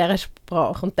dieser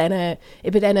Sprache und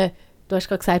diesen, du hast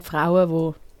gerade gesagt,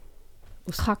 Frauen,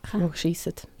 die Kacken.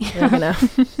 schiessen. Ja, genau.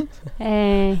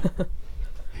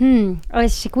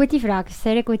 Das ist eine gute Frage, eine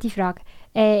sehr gute Frage.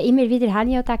 Immer wieder habe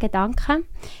ich auch den Gedanken.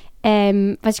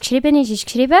 Was geschrieben ist, ist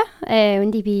geschrieben.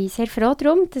 Und ich bin sehr froh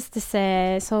darum, dass das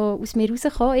so aus mir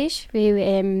rausgekommen ist.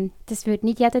 Weil das würde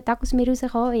nicht jeden Tag aus mir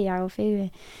rauskommen. Ich habe auch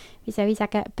viele, wie soll ich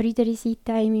sagen,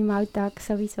 Brüderseiten in meinem Alltag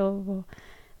sowieso, wo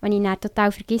ich dann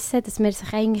total vergesse, dass man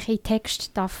sich eigentlich in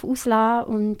Text auslassen darf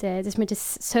und dass man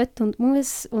das sollte und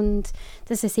muss und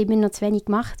dass es immer noch zu wenig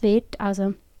gemacht wird.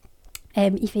 Also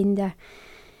ich finde,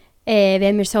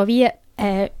 wenn man so wie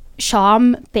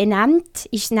Scham benennt,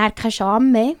 ist es dann keine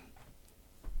Scham mehr.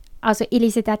 Also ich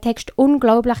lese diesen Text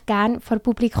unglaublich gerne vor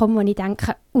Publikum, wo ich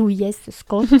denke, Jesus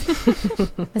Gott,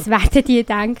 was werden die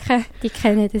denken? Die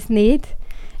kennen das nicht.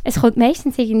 Es kommt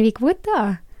meistens irgendwie gut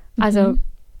an. Also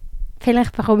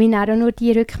vielleicht bekomme ich dann auch nur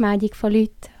die Rückmeldung von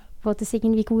Leuten, die das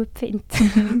irgendwie gut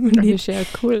finden. Das ist ja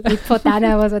cool. Nicht von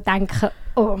denen, die so denken,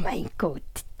 oh mein Gott,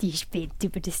 die spielt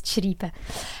über das zu schreiben.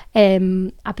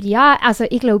 Aber ja, also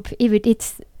ich glaube, ich würde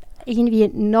jetzt irgendwie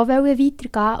noch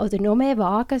weitergehen oder noch mehr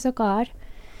wagen sogar.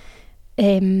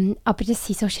 Aber das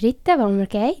sind so Schritte, wo man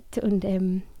geht. Und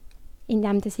indem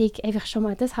ich einfach schon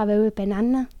mal das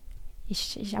benennen wollte,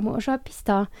 ist auch schon etwas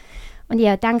da. Und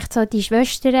ich denke so, die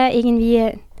Schwestern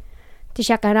irgendwie, das ist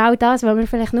ja genau das, was man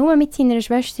vielleicht nur mit seiner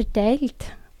Schwester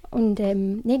teilt. Und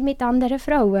nicht mit anderen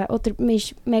Frauen. Oder man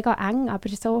ist mega eng, aber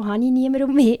so habe ich niemanden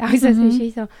um mich. Also es ist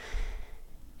wie so,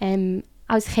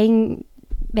 als Kind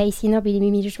weiss ich noch, bin ich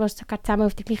mit meiner Schwester zusammen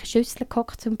auf der gleichen Schüssel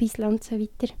gehockt zum Bisseln und so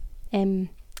weiter.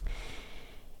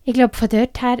 Ich glaube, von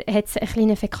dort her hat es eine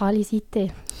kleine fäkale Seite,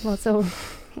 die so,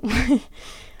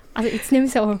 also jetzt nicht mehr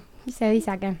so, wie soll ich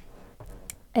sagen,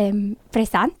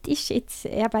 präsent ist jetzt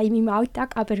eben in meinem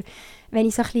Alltag, aber wenn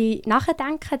ich so ein bisschen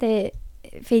nachdenke, dann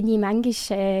finde ich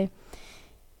manchmal,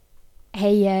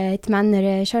 haben die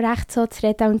Männer schon recht so zu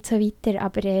reden und so weiter,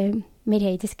 aber wir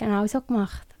haben das genau so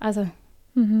gemacht. Also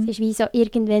es ist wie so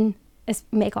irgendwann ein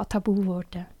mega Tabu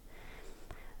geworden.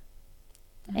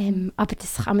 Aber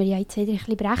das kann man ja jetzt wieder ein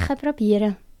bisschen brechen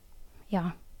probieren.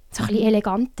 Ja, so ein bisschen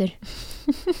eleganter.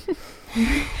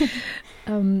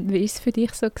 Wie war es für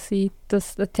dich so gewesen,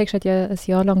 dass der Text hat ja ein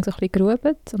Jahr lang so ein bisschen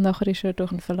geruht und nachher ist er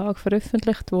durch einen Verlag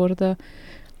veröffentlicht worden.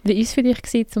 Wie war es für dich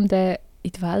gewesen, um den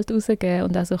in die Welt rauszugeben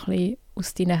und auch so ein bisschen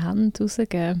aus deinen Händen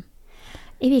rauszugeben?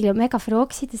 Ich war mega froh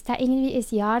gewesen, dass der irgendwie ein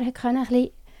Jahr ein bisschen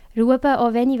ruhen,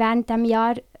 auch wenn ich während diesem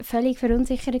Jahr völlig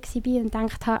verunsichert war und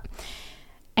gedacht habe,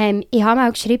 ich habe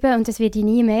mal geschrieben und das werde ich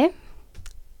nie mehr.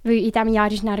 Weil in diesem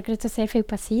Jahr ist dann gerade so sehr viel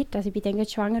passiert. Also ich bin dann gerade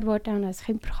schwanger geworden und ein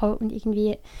Kind bekommen und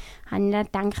irgendwie habe ich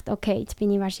dann gedacht, okay, jetzt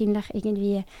bin ich wahrscheinlich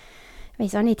irgendwie,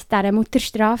 weiss auch nicht, dieser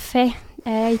Mutterstrafe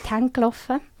in die Hände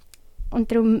gelaufen.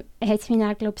 Und darum hat es mich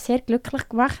dann, glaube ich, sehr glücklich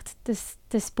gemacht, dass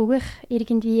das Buch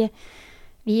irgendwie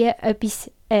wie etwas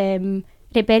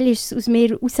Rebellisches aus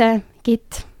mir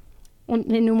rausgibt und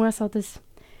nicht nur so das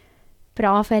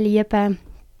brave, liebe,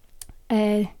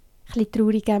 ein bisschen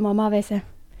traurige Mama-Wesen,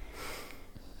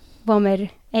 wo man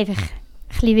einfach ein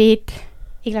bisschen wird.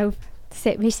 Ich glaube, das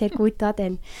hat mir sehr gut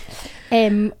an.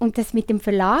 Und das mit dem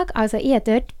Verlag, also ich habe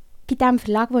dort bei dem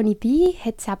Verlag, wo ich bin,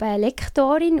 hat es eben eine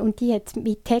Lektorin und die hat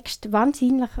meinen Text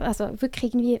wahnsinnig, also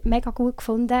wirklich irgendwie mega gut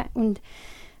gefunden und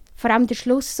vor allem der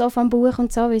Schluss so vom Buch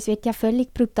und so, weil es wird ja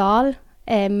völlig brutal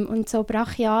und so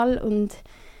brachial und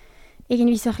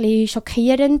irgendwie so ein bisschen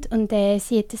schockierend und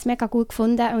sie hat das mega gut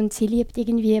gefunden und sie liebt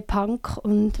irgendwie Punk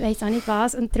und weiss auch nicht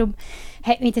was und darum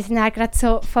hat mich das dann gerade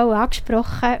so voll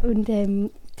angesprochen und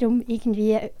darum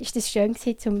irgendwie ist das schön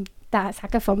gewesen, um das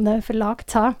Sagen von einem Verlag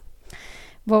zu haben,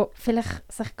 der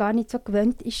vielleicht sich gar nicht so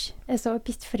gewöhnt ist, so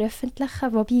etwas zu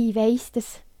veröffentlichen, wobei ich weiss,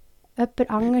 dass jemand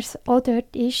anderes auch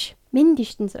dort ist,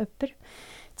 mindestens jemand,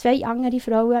 2 andere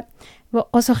Frauen, die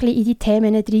auch so ein bisschen in die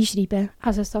Themen reinschreiben.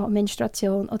 Also so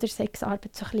Menstruation oder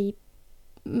Sexarbeit so ein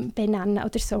bisschen benennen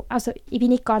oder so. Also ich bin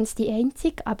nicht ganz die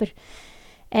Einzige, aber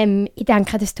ich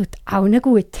denke, das tut allen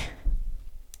gut,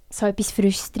 so etwas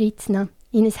Frisches reinzunehmen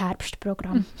in ein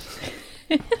Herbstprogramm.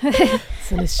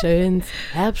 So ein schönes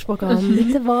Herbstprogramm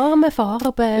mit den warmen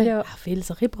Farben, Ja. auch viel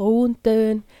so ein bisschen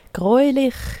Brauntöne,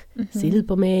 gräulich,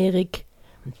 silbermeerig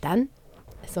und dann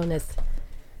so ein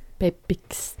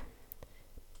peppiges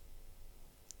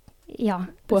Ja,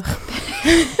 Buch.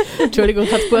 Entschuldigung,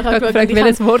 ich habe das Buch Ich habe angeschaut. gefragt,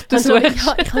 welches Wort du Also,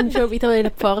 suchst. ich kann schon wieder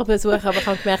eine Farbe suchen, aber ich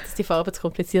habe gemerkt, dass die Farben zu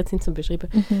kompliziert sind zum Beschreiben.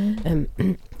 Darum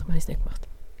habe ich es nicht gemacht.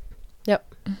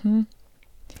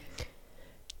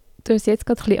 Du hast jetzt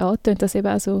gerade ein bisschen angetönt, dass du eben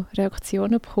auch so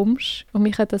Reaktionen bekommst. Und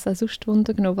mich hat das auch sonst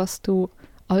Wunder genommen, was du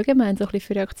allgemein so ein bisschen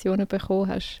für Reaktionen bekommen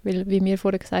hast. Weil, wie wir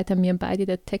vorhin gesagt haben, wir haben beide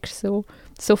den Text so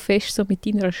fest so mit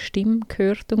deiner Stimme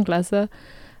gehört und gelesen,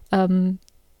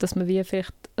 dass wir wie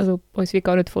vielleicht, also uns wie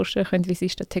gar nicht vorstellen können, wie es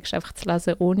ist, den Text einfach zu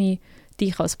lesen, ohne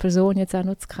dich als Person jetzt auch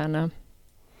noch zu kennen.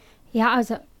 ja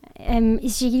also es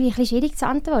ist irgendwie ein bisschen schwierig zu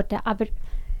antworten, aber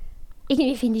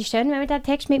irgendwie finde ich es schön, wenn man den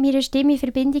Text mit meiner Stimme in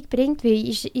Verbindung bringt, weil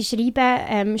ich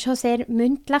schreibe schon sehr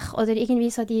mündlich oder irgendwie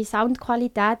so die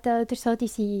Soundqualitäten oder so, die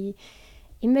sind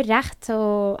immer recht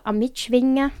so am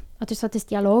Mitschwingen oder so das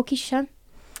Dialogische.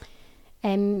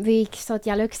 Weil ich so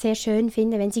Dialoge sehr schön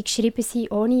finde, wenn sie geschrieben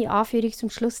sind, ohne Anführungs-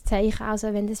 und Schlusszeichen.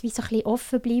 Also wenn das wie so ein bisschen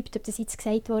offen bleibt, ob das jetzt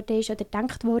gesagt worden ist oder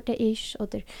gedacht worden ist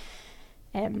oder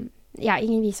ja,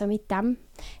 irgendwie so mit dem.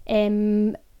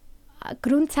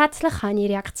 Grundsätzlich hatte ich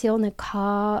Reaktionen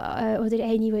gehabt, oder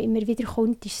eine, die immer wieder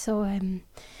kommt, ist so,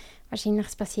 wahrscheinlich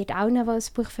es passiert allen, die ein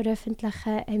Buch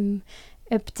veröffentlichen,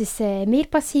 ob das mir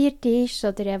passiert ist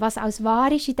oder was alles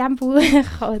wahr ist in diesem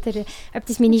Buch oder ob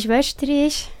das meine Schwester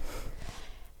ist.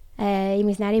 Ich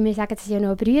muss dann immer sagen, dass ich ja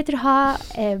noch Brüder habe,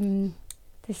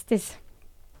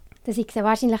 dass ich sie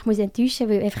wahrscheinlich muss enttäuschen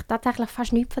muss, weil einfach tatsächlich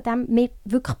fast nichts von dem mir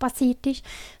wirklich passiert ist,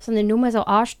 sondern nur so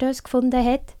Anstöße gefunden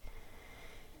hat.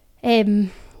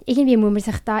 Irgendwie muss man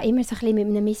sich da immer so ein bisschen mit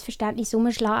einem Missverständnis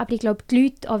umschlagen, aber ich glaube, die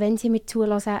Leute, auch wenn sie mir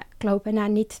zuhören, glauben auch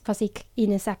nicht, was ich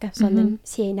ihnen sage, sondern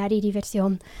sie haben auch ihre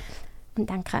Version und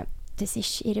denken, das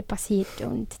ist ihr passiert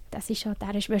und das ist auch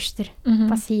dieser Schwester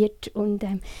passiert und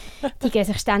die gehen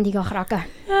sich ständig an den Kragen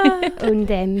und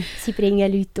sie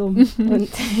bringen Leute um. Und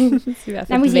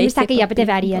dann muss ich immer sagen, ja, aber dann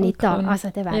wäre ich ja nicht da,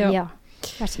 also dann wäre ich ja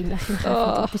wahrscheinlich nicht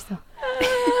oder so.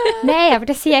 Nein, aber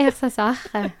das sind eigentlich so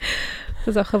Sachen.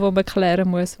 So Sachen, die man klären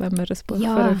muss, wenn man ein Buch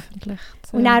veröffentlicht.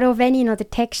 So. Und auch wenn ich noch den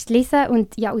Text lese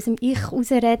und ja aus dem Ich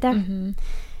rausrede,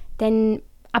 dann,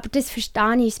 aber das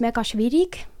verstehe ich, ist mega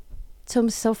schwierig, um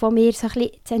es so von mir so ein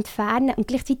bisschen zu entfernen. Und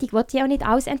gleichzeitig wollte ich auch nicht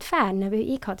alles entfernen, weil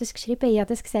ich habe das geschrieben, ich habe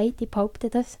das gesagt, ich behaupte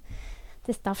das.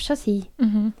 Das darf schon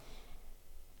sein.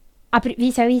 Aber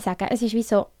wie soll ich sagen, es ist wie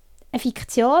so eine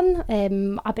Fiktion,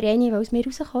 aber eine, die aus mir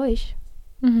rausgekommen ist.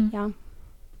 Ja.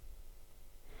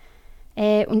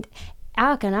 Und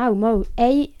genau, mal.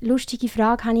 Eine lustige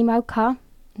Frage hatte ich mal gehabt.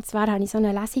 Und zwar hatte ich so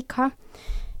eine Lesung gehabt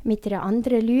mit einer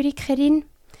anderen Lyrikerin,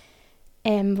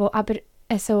 die aber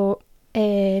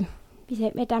wie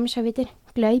sagt man dem schon wieder,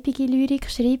 gläubige Lyrik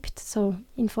schreibt, so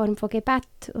in Form von Gebet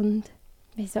und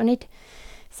ich weiß auch nicht,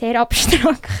 sehr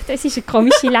abstrakt. Das war eine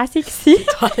komische Lesung.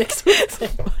 Aleks,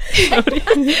 sorry.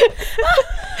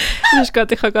 Ich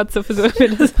habe gerade so versucht,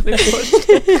 mir das ein bisschen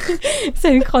vorzustellen. So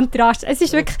ein Kontrast. Es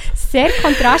war wirklich sehr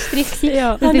kontrastreich.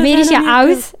 Ja. Und bei mir ist ja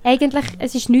alles, eigentlich,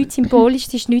 es ist nichts symbolisch,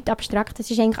 es ist nichts abstrakt,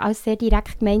 es ist eigentlich alles sehr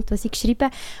direkt gemeint, was ich geschrieben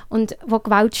habe. Und wo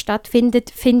Gewalt stattfindet,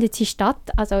 findet sie statt.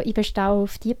 Also ich bestehe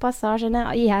auf diese Passagen.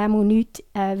 Ich habe auch nichts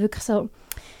wirklich so,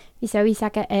 wie soll ich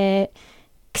sagen,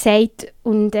 gesagt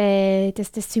und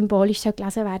dass das symbolisch soll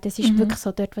gelesen werden. Es ist wirklich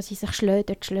so, dort, wo sie sich schlagen,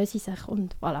 dort schlagen sie sich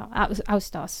und voilà,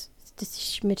 aus das. Das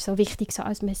ist mir so wichtig, so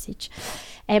als Message.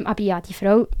 Aber ja, die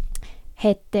Frau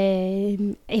hat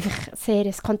einfach sehr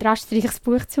ein kontrastreiches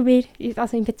Buch zu mir,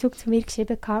 also in Bezug zu mir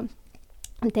geschrieben gehabt.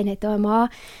 Und dann hat auch ein Mann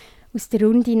aus der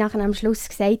Runde nachher am Schluss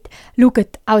gesagt,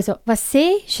 schaut, also was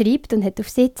sie schreibt und hat auf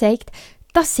sie gezeigt,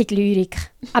 das ist Lyrik.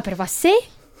 Aber was sie,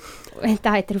 und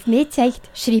da hat er auf mich gezeigt,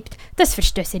 schreibt, das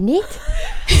verstehe ich nicht.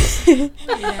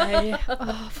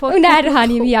 Und dann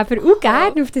habe ich mich aber auch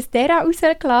gerne auf das Terrain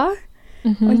rausgelassen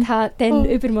und habe dann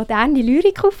über moderne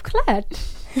Lyrik aufgeklärt.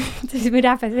 Dass wir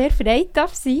eben sehr frei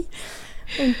darf sein.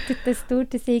 Und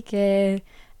dass ich eine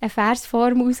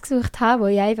Versform ausgesucht habe,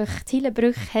 die einfach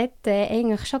Zeilenbrüche hat,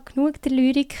 eigentlich schon genug der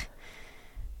Lyrik,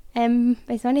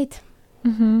 weiß auch nicht,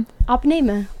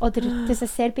 abnehmen. Oder dass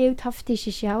es sehr bildhaft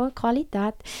ist ja auch eine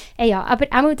Qualität. Ja, aber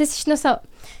auch das ist noch so,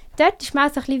 dort ist mir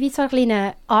auch so ein bisschen wie so eine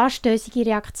kleine anstößige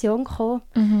Reaktion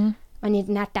gekommen, wenn ich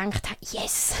dann gedacht habe,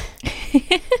 yes,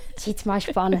 das ist jetzt mal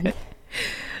spannend.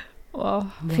 Wow.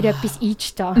 Für etwas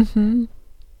einzustehen.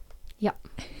 Ja.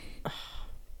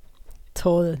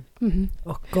 Toll.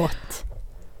 Oh Gott.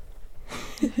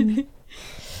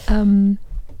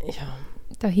 Ja.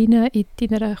 Da hinten in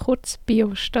deiner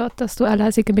Kurzbio steht, dass du auch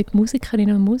Lesungen mit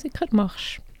Musikerinnen und Musikern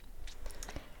machst.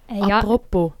 Ja.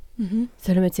 Apropos,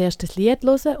 sollen wir zuerst das Lied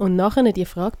hören und nachher die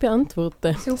Frage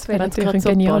beantworten? Super. Das wäre Wenn's natürlich grad ein so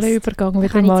genialer passt. Übergang Da wieder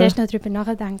kann ich mal. zuerst noch darüber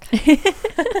nachdenken.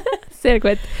 Sehr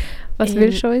gut. Was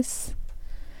willst du uns?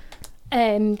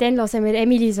 Dann hören wir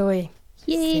Emily Zoe.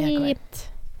 Sehr gut.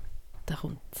 Da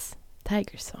kommt's.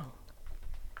 Tiger Song.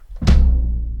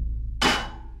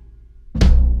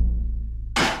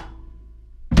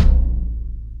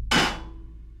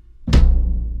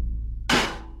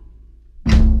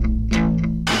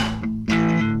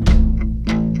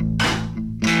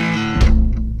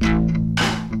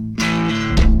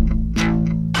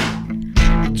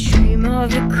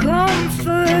 Of a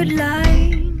comfort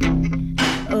line,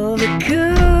 of a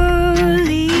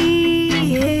curly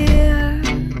hair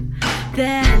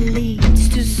that leads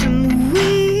to some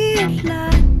weird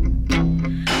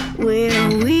line where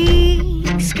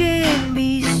weeks can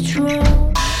be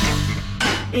strong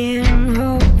and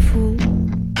hopeful.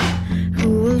 Who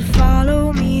will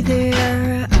follow me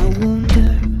there? I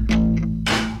wonder.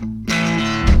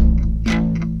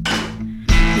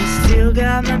 I still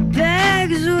got my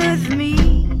bags with me.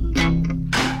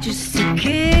 Just to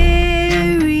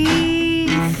carry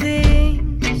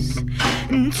things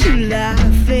and to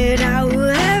laugh at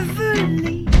however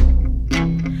late.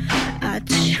 I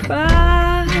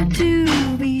try to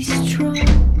be strong,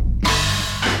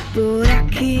 but I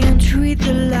can't read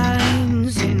the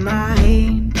lines in my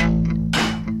hand.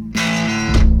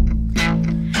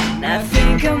 And I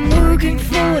think I'm working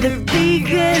for the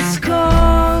biggest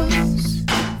cause.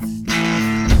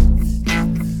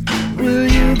 Will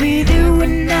you be there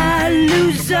when I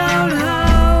lose all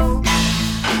hope?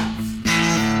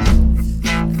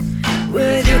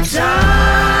 With your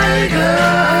tiger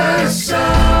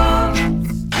song,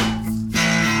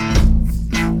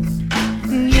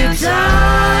 your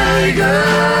tiger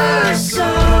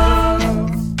song.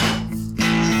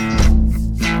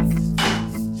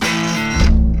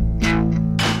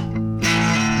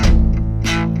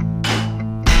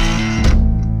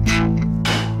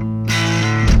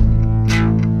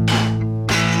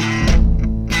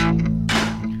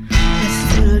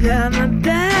 Got my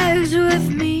bags with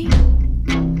me,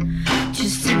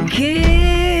 just to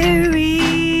carry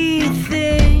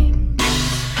things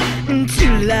and to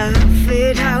laugh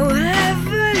at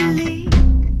however late.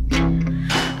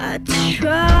 I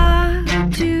try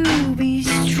to be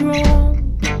strong,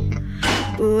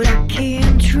 but I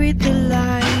can't read the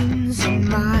lines in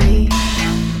my hand.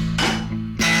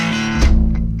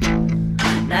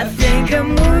 And I think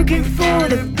I'm working for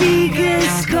the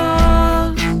biggest cause.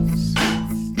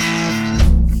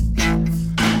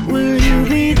 Will you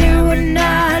be there when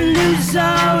I lose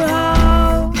all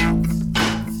hope?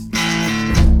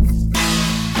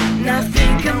 And I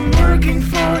think I'm working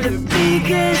for the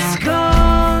biggest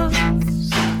cause.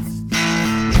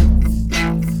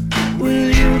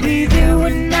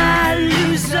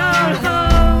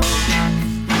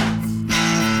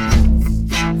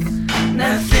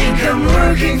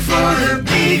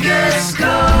 biggest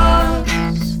cause.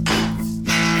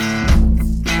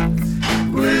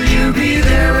 Will you be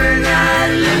there when I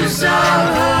lose all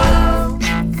hope?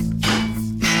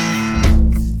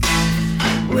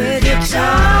 With your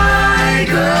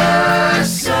tiger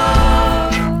soul,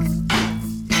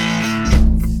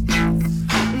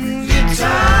 your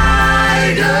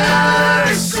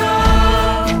tiger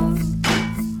soul,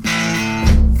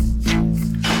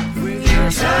 with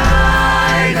your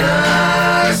tiger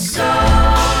soul,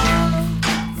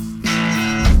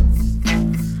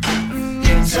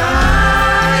 your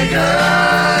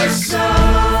tiger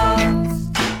soul,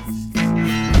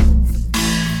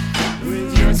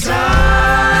 with your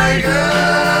tiger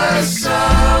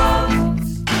soul,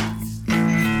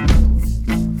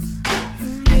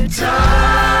 your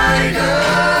tiger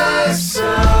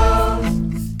soul,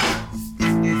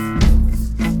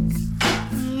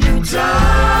 your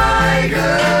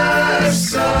tiger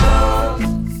soul,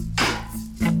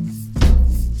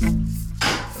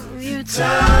 your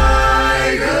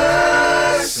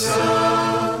tiger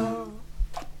soul.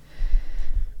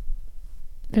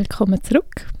 Willkommen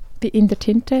zurück bei In der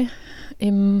Tinte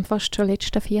im fast schon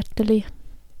letzten Viertel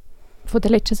von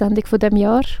der letzten Sendung von dem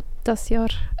Jahr. Das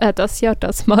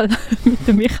Mal mit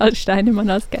der Michal Steinemann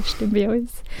als Gästin bei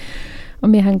uns.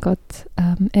 Und wir haben gerade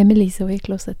Emily so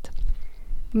gelesen.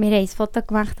 Wir haben ein Foto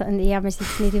gemacht und ich habe mir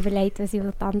jetzt nicht überlegt, was ich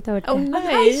antworten Oh will.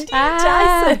 nein,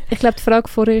 Scheiße. Ich glaube, die Frage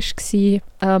vorher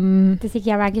war, Dass ich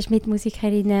ja manchmal mit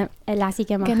Musikerinnen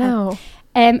Lesungen mache. genau.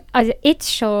 Also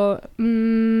jetzt schon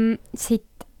seit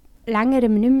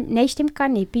längerem nicht mehr, nein, stimmt gar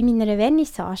nicht, bei meiner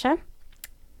Vernissage,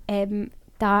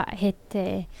 da hat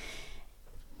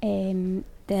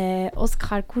der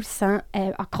Oscar Coursin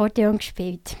Akkordeon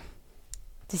gespielt.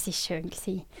 Das war schön.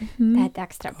 Der hat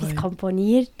extra etwas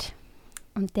komponiert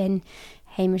und dann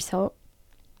haben wir so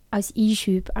als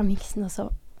Einschub noch so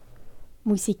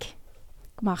Musik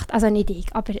gemacht. Also nicht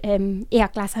ich, aber ich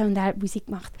habe gelesen und er hat Musik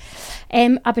gemacht.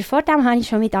 Aber vor dem habe ich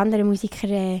schon mit anderen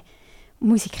Musikerinnen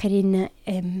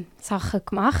Sachen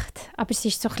gemacht, aber es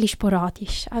ist so ein bisschen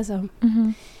sporadisch. Also,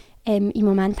 im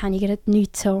Moment habe ich gerade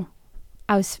nichts so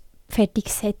als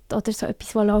fertiges Set oder so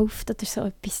etwas, das läuft oder so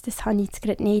etwas, das habe ich jetzt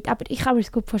gerade nicht. Aber ich kann mir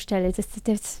es gut vorstellen, dass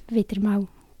das wieder mal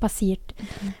passiert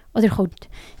oder kommt.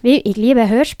 Weil ich liebe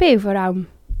Hörspiele vor allem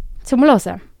zum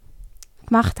Hören.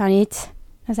 Gemacht habe ich jetzt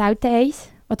noch selten eins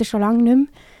oder schon lange nicht mehr.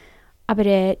 Aber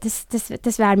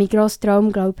das wäre mein grosser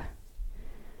Traum, glaube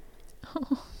ich.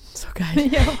 So geil.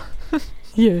 Ja.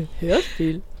 Ja,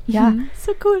 Hörspiel. Ja.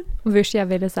 So cool. Und würdest du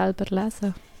ja selber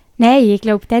lesen? Nein, ich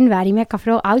glaube, dann wäre ich mega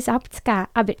froh, alles abzugeben.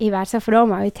 Aber ich wäre so froh,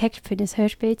 mal einen Text für ein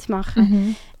Hörspiel zu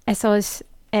machen. So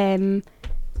ein,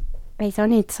 weiss auch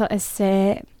nicht, so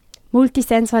ein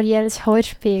multisensorielles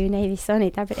Hörspiel. Nein, weiß auch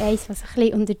nicht, aber eins, was ein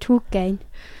bisschen unter die Haut geht.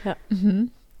 Ja.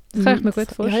 Das kann ich mir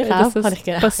gut vorstellen, Ja, dass das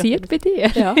passiert bei dir.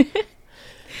 Ja.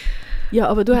 Ja,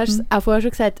 aber du hast es auch vorher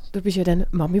schon gesagt, du bist ja dann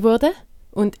Mami geworden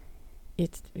und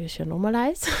jetzt wirst du ja nochmal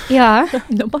eins. Ja,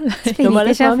 Nochmal. Nochmal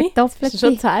das eine Mami. doppelt. Das ist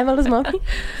schon zweimal eine Mami.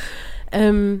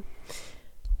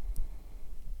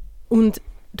 Und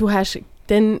du hast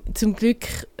dann zum Glück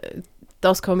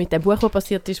das mit dem Buch, was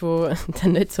passiert ist, wo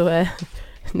dann nicht so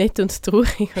nett und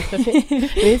traurig, oder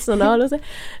wie jetzt noch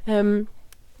nachhören,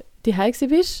 die heim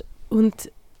bist.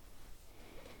 Und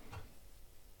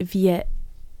wie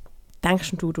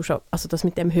denkst du schon, also das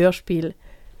mit dem Hörspiel,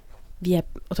 wie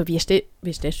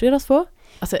stellst du dir das vor?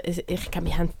 Also ich glaube,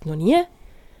 wir haben noch nie,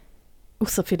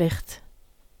 außer vielleicht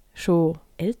schon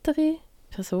ältere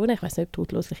Personen, ich weiß nicht, ob du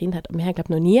lautlose Kinder hat, aber wir haben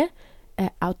glaube noch nie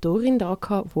eine Autorin da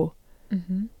gehabt,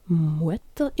 die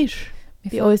Mutter ist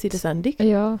bei uns in der Sendung.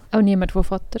 Ja, auch niemand, der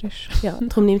Vater ist. Ja,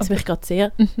 darum nimmt es mich gerade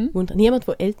sehr wunder. Niemand,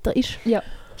 der älter ist. Ja.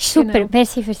 Super, Genau.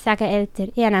 merci fürs Sagen älter.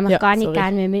 Ich habe nämlich gar nicht sorry.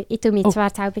 gerne, ich tue mich zwar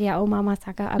selber ja auch Mama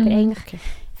sagen, aber eigentlich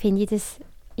finde ich das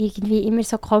irgendwie immer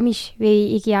so komisch,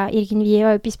 weil ich ja irgendwie auch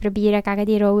etwas probiere, gegen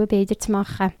die Rollenbilder zu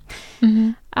machen.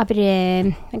 Aber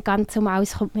ganz um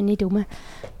alles kommt man nicht um.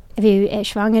 Weil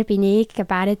schwanger bin ich,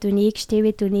 gebären tue ich,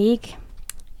 stillen tue ich.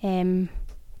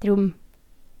 Darum,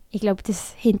 ich glaube,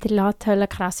 das hinterlässt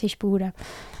krasse Spuren.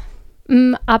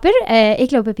 Aber ich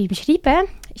glaube, beim Schreiben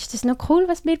ist das noch cool,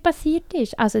 was mir passiert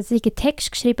ist. Also, dass ich einen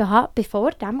Text geschrieben habe,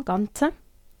 bevor dem Ganzen.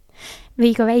 Weil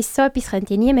ich weiss, so etwas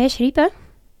könnte ich nie mehr schreiben.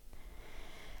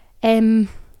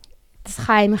 Das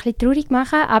kann einem ein bisschen traurig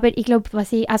machen, aber ich glaube,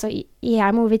 ich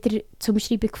habe mal wieder zum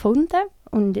Schreiben gefunden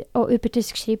und auch über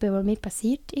das geschrieben, was mir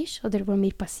passiert ist oder was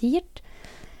mir passiert.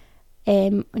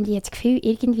 Und ich habe das Gefühl,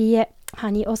 irgendwie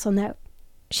habe ich auch so eine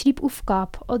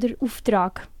Schreibaufgabe oder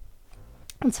Auftrag.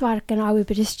 Und zwar genau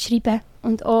über das Schreiben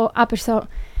und auch aber so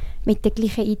mit der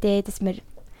gleichen Idee, dass man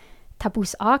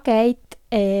Tabus angeht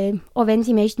auch wenn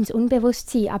sie meistens unbewusst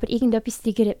sind, aber irgendetwas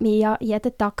triggert mich ja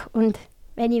jeden Tag. Und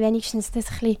wenn ich wenigstens das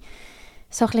ein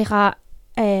bisschen kann,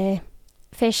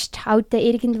 festhalten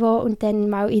irgendwo und dann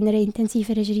mal in einer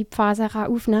intensiveren Schreibphase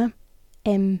kann aufnehmen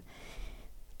kann,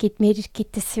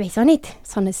 gibt es, weiss auch nicht,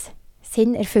 so ein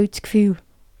sinnerfülltes Gefühl.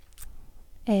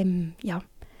 Ja.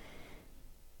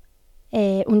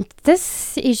 Und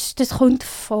das kommt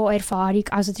von Erfahrung.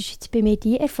 Also das ist jetzt bei mir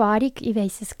die Erfahrung. Ich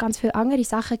weiss, dass es ganz viele andere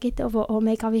Sachen gibt, die auch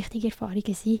mega wichtige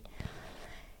Erfahrungen sind.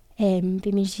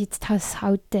 Bei mir ist jetzt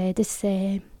halt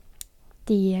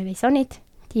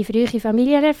die frühe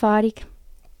Familienerfahrung.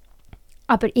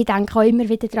 Aber ich denke auch immer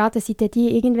wieder daran, dass ich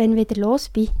die irgendwann wieder los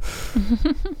bin.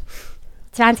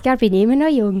 20 Jahre bin ich immer noch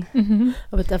jung.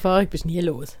 Aber die Erfahrung bist du nie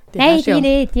los. Nein,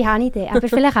 nicht, die habe ich dann. Aber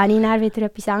vielleicht habe ich dann wieder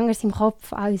etwas anderes im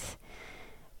Kopf als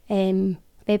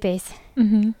Babys.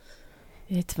 In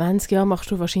 20 Jahren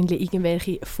machst du wahrscheinlich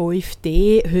irgendwelche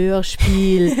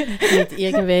 5D-Hörspiele mit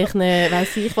irgendwelchen,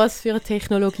 weiss ich was für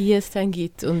Technologien es dann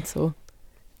gibt und so.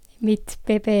 Mit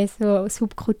Babys, so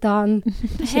subkutan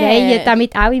schreien,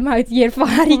 damit auch immer die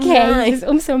Erfahrung haben, dass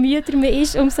umso müder man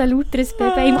ist, umso lauter das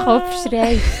Baby im Kopf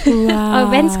schreit. Wow.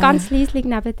 Auch wenn es ganz leislich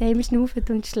neben dem schnauft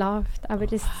und schlaft. Aber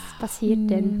das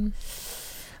passiert dann.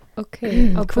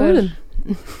 Okay, aber cool.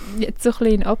 Jetzt so ein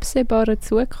bisschen in absehbarer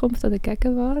Zukunft oder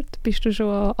Gegenwart, bist du schon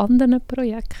an anderen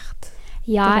Projekten?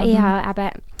 Ja, ich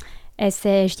habe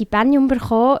ein Stipendium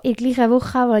bekommen in der gleichen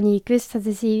Woche, wo ich gewusst habe,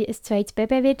 dass ich ein zweites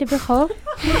Baby werde bekommen.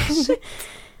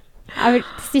 Aber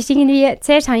das ist irgendwie,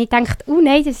 zuerst habe ich gedacht, oh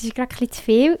nein, das ist gerade ein bisschen zu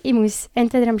viel. Ich muss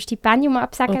entweder am Stipendium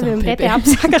absagen, weil ein Baby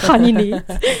absagen kann ich nicht.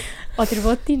 Oder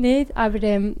wollte ich nicht. Aber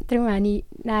darum habe ich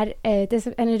dann, das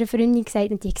einer Freundin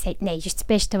gesagt und die hat gesagt, nein, das ist das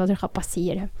Beste, was dir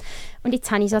passieren kann. Und jetzt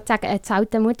habe ich sozusagen einen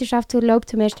zahlten Mutterschaftsurlaub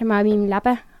zum ersten Mal in meinem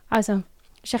Leben. Also,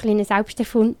 das ist ein bisschen selbst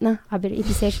erfunden, aber ich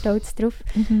bin sehr stolz drauf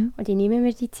und ich nehme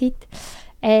mir die Zeit.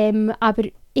 Aber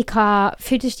ich habe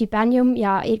für das Stipendium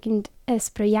ja irgendein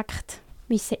Projekt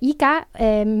müssen eingeben,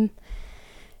 einen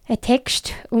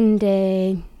Text, und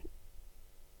an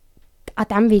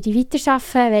dem werde ich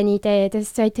weiterarbeiten, wenn ich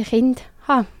das zweite Kind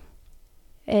habe.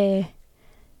 Im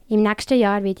nächsten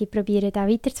Jahr werde ich probieren, das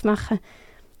weiterzumachen.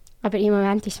 Aber im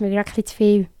Moment ist es mir gerade ein bisschen zu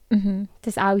viel,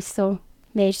 das alles so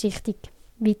mehrschichtig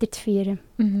weiterzuführen.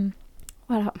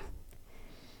 Voilà.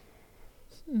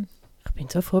 Ich bin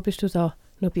so froh, bist du da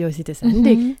noch bei uns in der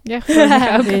Sendung. Ja, ich freue mich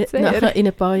auch sehr. Nachher in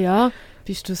ein paar Jahren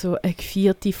bist du so eine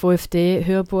gevierte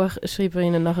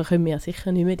 5D-Hörbuchschreiberin und nachher können wir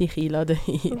sicher nicht mehr dich einladen.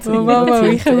 Ich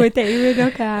würde immer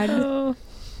noch gerne.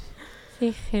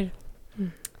 Sicher.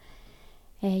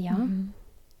 Ja.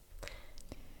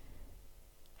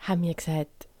 Haben wir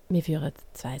gesagt, wir würden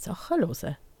 2 Sachen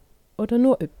hören? Oder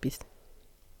nur etwas?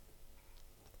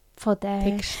 Von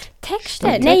den Texten?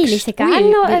 Nein, ich lese gerne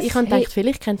noch. Ich habe gedacht,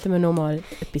 vielleicht könnten wir noch mal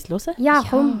etwas hören. Ja,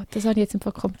 komm. Ja, das habe ich jetzt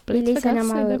einfach komplett Wir lesen vergessen.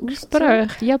 noch mal im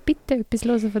Gespräch. Ja, bitte, etwas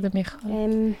hören von der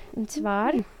Michal. Und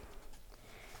zwar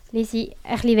lese ich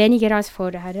ein bisschen weniger als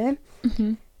vorher.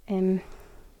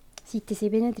 Seite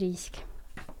 37.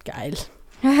 Geil.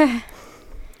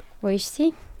 Wo ist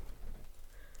sie?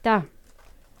 Da.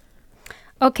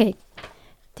 Okay,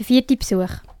 der 4. Besuch.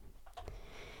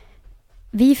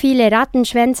 Wie viele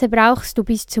Rattenschwänze brauchst du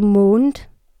bis zum Mond?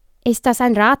 Ist das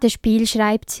ein Ratespiel,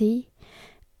 schreibt sie.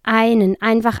 Einen,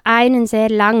 einfach einen sehr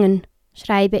langen,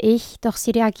 schreibe ich, doch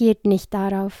sie reagiert nicht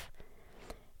darauf.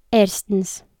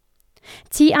 1.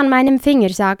 Zieh an meinem Finger,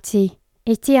 sagt sie.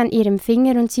 Ich ziehe an ihrem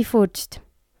Finger und sie furzt.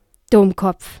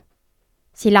 Dummkopf.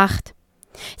 Sie lacht.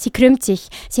 Sie krümmt sich.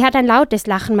 Sie hat ein lautes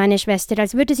Lachen, meine Schwester,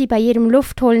 als würde sie bei ihrem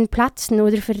Luftholen platzen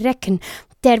oder verrecken.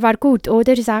 Der war gut,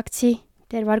 oder? Sagt sie.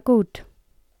 Der war gut.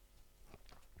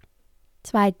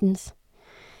 2.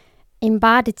 Im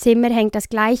Badezimmer hängt das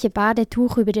gleiche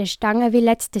Badetuch über der Stange wie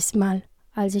letztes Mal,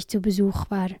 als ich zu Besuch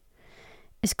war.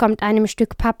 Es kommt einem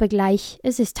Stück Pappe gleich.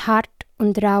 Es ist hart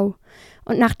und rau.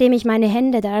 Und nachdem ich meine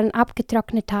Hände daran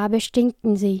abgetrocknet habe,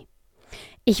 stinken sie.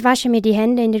 Ich wasche mir die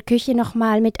Hände in der Küche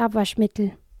nochmal mit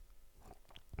Abwaschmittel.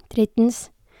 3.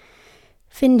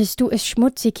 Findest du es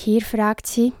schmutzig hier? Fragt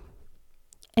sie.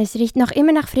 Es riecht noch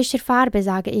immer nach frischer Farbe,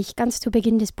 sage ich. Ganz zu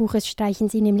Beginn des Buches streichen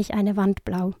sie nämlich eine Wand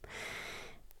blau.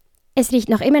 Es riecht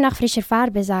noch immer nach frischer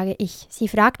Farbe, sage ich. Sie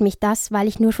fragt mich das, weil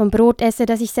ich nur vom Brot esse,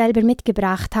 das ich selber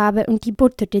mitgebracht habe, und die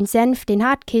Butter, den Senf, den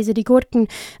Hartkäse, die Gurken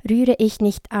rühre ich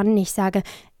nicht an. Ich sage,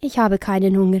 ich habe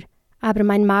keinen Hunger, aber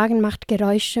mein Magen macht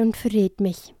Geräusche und verrät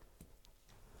mich.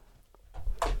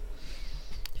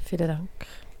 Vielen Dank.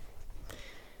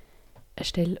 Eine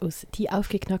Stelle aus «Die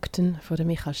Aufgeknackten» von der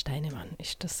Michal Steinemann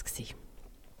ist das gewesen.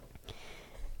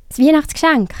 Das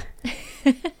Weihnachtsgeschenk.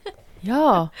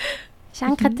 Ja. Das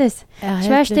Schenkt das.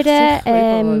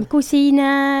 Schwestern,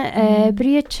 Cousinen,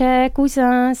 Brüder,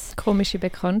 Cousins. Komische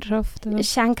Bekanntschaften.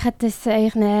 Schenkt das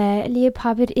euren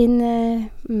LiebhaberInnen,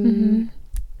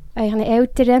 euren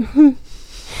Eltern.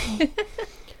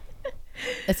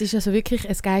 Es ist also wirklich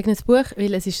ein geeignetes Buch,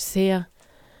 weil es ist sehr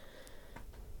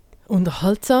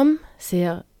unterhaltsam,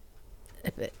 sehr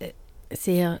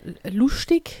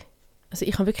lustig. Also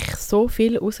ich habe wirklich so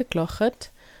viel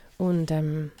rausgelacht und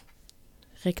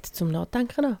regt zum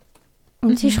Nachdenken an.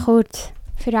 Und es ist kurz.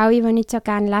 Für alle, die nicht so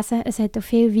gerne lesen, es hat auch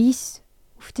viel Weiss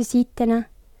auf den Seiten.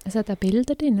 Es hat auch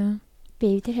Bilder drin.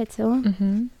 Bilder hat es auch.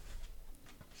 Mhm.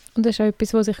 Und das ist auch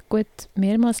etwas, was sich gut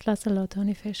mehrmals lesen lässt,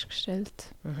 habe ich festgestellt.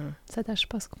 Es hat auch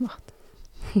Spass gemacht.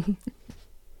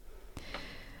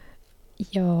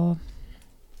 Ja.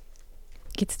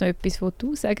 Gibt es noch etwas, was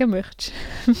du sagen möchtest,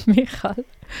 Michal?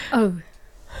 Oh.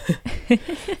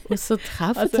 Ausser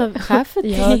kaufen.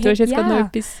 Ja, du hast jetzt gerade noch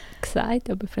etwas gesagt,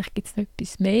 aber vielleicht gibt es noch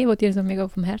etwas mehr, was dir so mega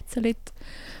auf dem Herzen liegt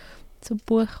zum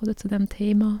Buch oder zu diesem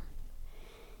Thema.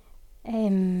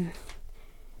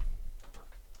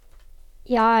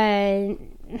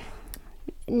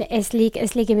 Es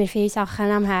liegen mir viele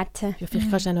Sachen am Herzen. Ja, vielleicht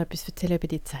kannst du auch noch etwas erzählen über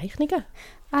die Zeichnungen.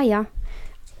 Ah ja.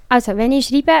 Also, wenn ich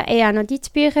schreibe, ich habe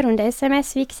Notizbücher und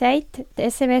SMS, wie gesagt. Die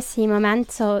SMS sind im Moment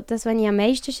so das, was ich am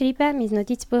meisten schreibe. Mein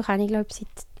Notizbuch habe ich, glaube ich, seit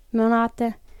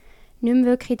Monaten nicht mehr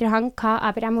wirklich in der Hand gehabt.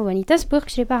 Aber auch, als ich das Buch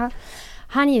geschrieben habe,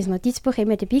 habe ich ein Notizbuch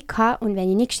immer dabei gehabt. Und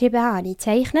wenn ich nicht geschrieben habe, habe ich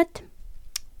gezeichnet.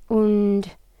 Und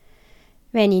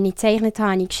wenn ich nicht gezeichnet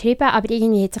habe, habe ich geschrieben. Aber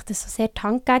irgendwie hat sich das so sehr die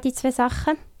Hand gegeben, die zwei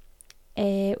Sachen.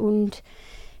 Und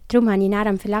darum habe ich dann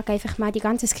am Verlag einfach mal die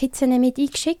ganzen Skizzen mit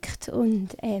eingeschickt und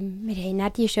wir haben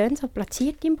dann die schön so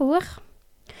platziert im Buch.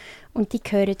 Und die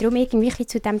gehören darum irgendwie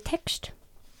zu diesem Text.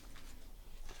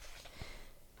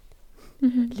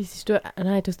 Liesest du,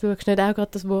 nein, du schaust nicht auch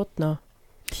gerade das Wort nach.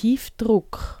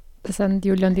 Tiefdruck. Das haben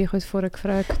Julia und ich uns vorher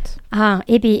gefragt.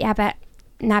 Ich bin eben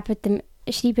neben dem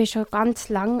Schreiben schon ganz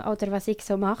lang, oder was ich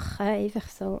so mache, einfach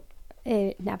so,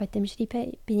 neben dem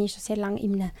Schreiben bin ich schon sehr lange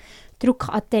in einem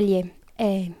Druckatelier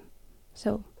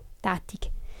so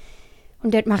tätig.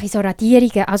 Und dort mache ich so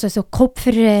Radierungen, also so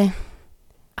Kupfer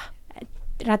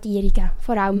Radierungen,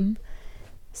 vor allem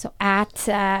so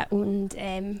Ärzte und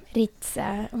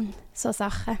Ritzen und so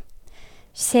Sachen.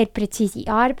 Es ist sehr präzise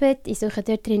Arbeit, ich suche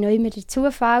dort drin auch immer den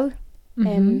Zufall.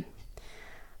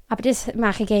 Aber das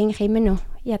mache ich eigentlich immer noch.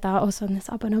 Ich habe da auch so ein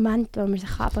Abonnement, wo man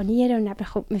sich abonnieren kann und dann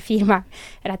bekommt man 4-mal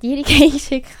Radierungen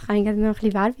eingeschickt. Kann ich noch ein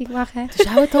bisschen Werbung machen. Das ist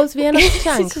auch ein tolles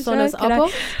Weihnachtsgeschenk, so ein Abo.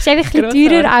 Das ist einfach ein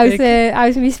bisschen teurer als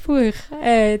mein Buch.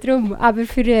 Drum. Aber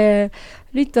für Leute,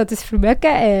 die das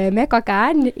vermögen, mega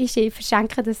gerne. Ich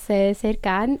verschenke das sehr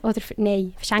gerne. Oder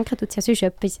verschenken tut es ja sonst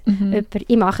etwas.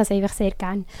 Ich mache es einfach sehr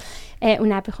gerne.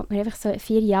 Und dann bekommt man einfach so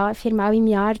 4-mal im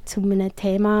Jahr zu einem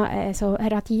Thema so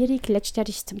eine Radierung. Letztes Jahr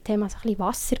war es zum Thema so ein bisschen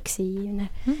Wasser. Und dann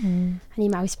habe ich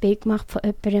mal ein Bild gemacht von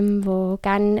jemandem, der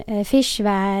gerne Fisch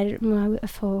wäre. Mal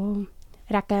von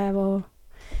Regen,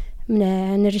 der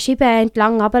einer Scheibe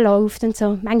entlang runterläuft und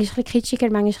so. Manchmal ein bisschen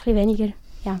kitschiger, manchmal ein bisschen weniger.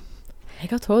 Ja.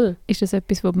 Mega toll. Ist das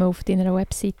etwas, was man auf deiner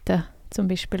Webseite zum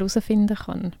Beispiel herausfinden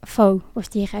kann? Voll, auf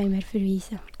die können wir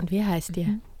verweisen. Und wie heisst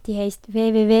die? Die heisst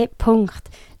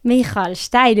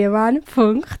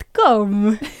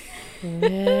www.michalsteinemann.com.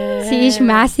 Sie ist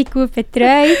mässig gut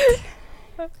betreut.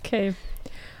 Okay.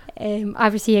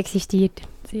 Aber sie existiert.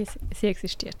 Sie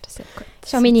existiert, sehr gut.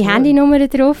 Schon meine Handynummer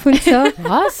drauf und so.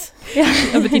 Was? Ja.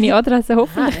 Aber deine Adresse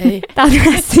hoffentlich. Das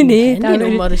weiss ich nicht.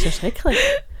 Handynummer, das ist ja schrecklich.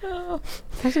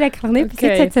 Das ist schrecklich nicht. Bis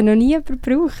jetzt hat sie noch nie jemand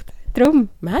gebraucht. Drum.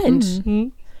 Meinst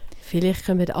du? Vielleicht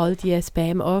kommen all die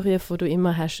Spam-Anrufe, die du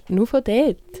immer hast, nur von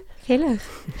dort. Vielleicht.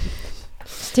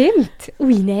 Stimmt.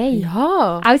 Ui, nein.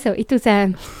 Ja. Also, ich tue es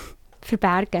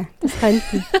verbergen. Das könnte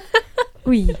ich.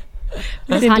 Ui.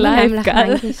 Wir sind live,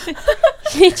 gell? Ist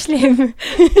nicht schlimm.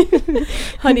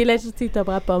 Habe ich in letzter Zeit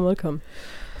aber auch ein paar Mal gehabt.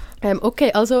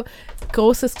 Okay, also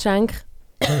grosses Geschenk,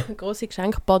 grosse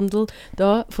Geschenkbundle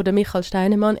da von der Michal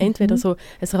Steinemann. Entweder so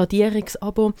ein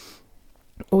Radierungsabo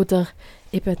oder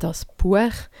eben das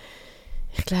Buch.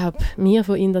 Ich glaube, wir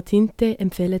von In der Tinte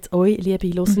empfehlen es euch, liebe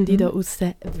Hörende, da aus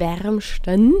den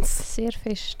wärmstens. Sehr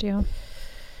fest, ja.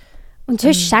 Und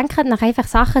sonst schenkt noch einfach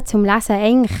Sachen zum Lesen,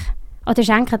 eigentlich. Oder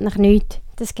schenkt noch nichts.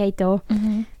 Das geht auch.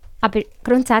 Aber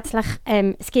grundsätzlich,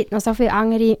 es gibt noch so viele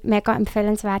andere mega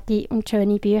empfehlenswerte und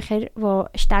schöne Bücher, die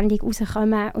ständig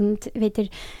rauskommen und wieder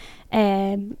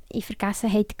in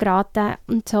Vergessenheit geraten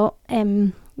und so.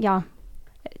 Legen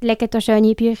da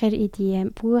schöne Bücher in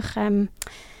die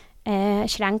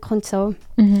Schränke und so.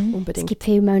 Unbedingt. Es gibt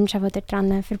viele Menschen, die da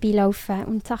dran vorbeilaufen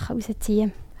und Sachen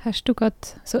rausziehen. Hast du gerade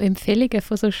so Empfehlungen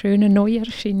von so schönen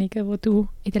Neuerscheinungen, die du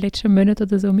in den letzten Monaten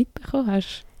oder so mitbekommen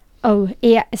hast? Oh,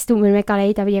 es tut mir mega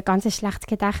leid, aber ich habe ganz ein schlechtes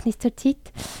Gedächtnis zur Zeit.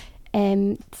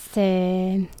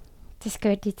 Das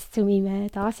gehört jetzt zu meinem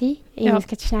Dasein. Ich muss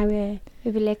jetzt schnell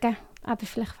überlegen, aber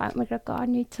vielleicht fällt mir gerade gar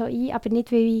nichts so ein. Aber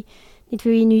nicht, weil ich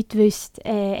nichts wüsste,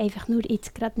 einfach nur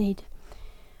jetzt gerade nicht.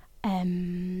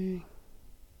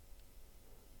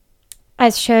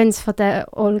 Ein schönes von der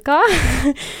Olga,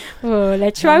 das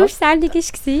letztes Mal auf Sendung war.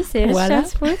 Sehr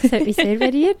schönes Buch, das hat mich sehr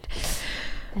berührt.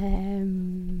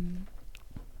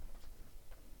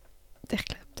 Ich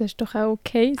glaube, das ist doch auch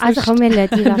okay. Also komm, wir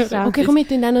lassen die das an. Okay, komm, wir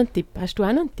tun auch noch einen Tipp. Hast du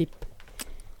auch noch einen Tipp?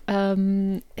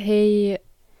 Hey,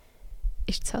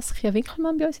 ist Saskia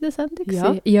Winkelmann bei uns in der Sendung?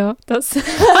 Ja. Ja, das. Wir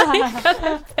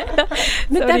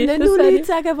dürfen nicht nur Leute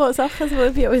sagen, die Sachen die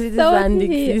bei uns in der Sendung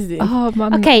waren. Oh,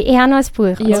 Mann. Okay, ich habe noch ein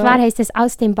Buch. Und Ja. zwar heisst es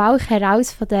 «Aus dem Bauch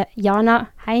heraus» von der Jana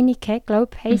Heinecke, glaube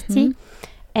ich, heisst sie.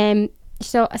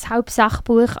 Ist so ein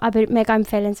Hauptsachbuch, aber mega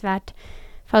empfehlenswert.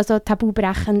 Voll so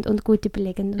tabubrechend und gut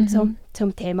überlegend und so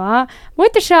zum Thema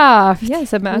Mutterschaft. Ja,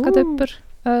 es hat mir auch gerade jemand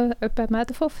mehr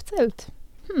davon erzählt.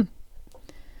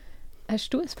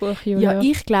 Hast du ein Buch, Julia? Ja,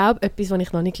 ich glaube, etwas, was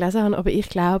ich noch nicht gelesen habe, aber ich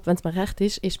glaube, wenn es mir recht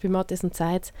ist bei Matthias und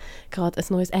Zeit gerade ein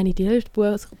neues Annie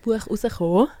Dillard-Buch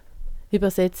rausgekommen.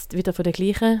 Übersetzt wieder von der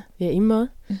gleichen, wie immer.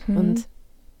 Und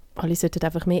alle sollten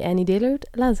einfach mehr Annie Dillard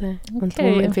lesen. Und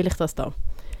darum empfehle ich das da.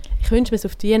 Ich wünsche mir es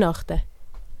auf die Weihnachten.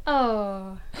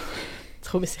 Oh. Jetzt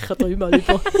komme ich sicher 3-mal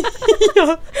über.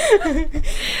 Ja.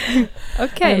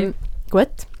 Okay. Gut.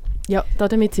 Ja,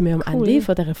 damit sind wir am Ende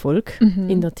von dieser Folge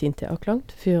in der Tinte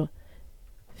angelangt.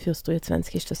 Fürs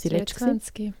 23 ist das die letzte gewesen.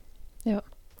 23. Ja.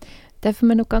 Dürfen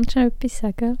wir noch ganz schnell etwas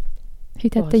sagen?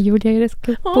 Heute hat der Julia ihr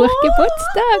Buch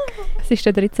Geburtstag. Es ist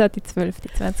der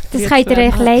 13.12.2023. Das könnt ihr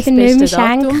euch leider nicht mehr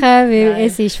schenken, weil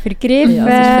es ist vergriffen. Ja,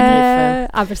 es ist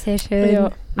vergriffen. Aber sehr schön.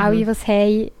 Ja. Alle, die es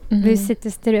haben, wissen,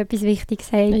 dass ihr etwas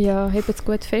Wichtiges habt. Ja, hebt es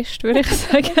gut fest, würde ich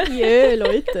sagen. Jö,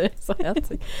 Leute, so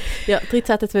herzig. Ja,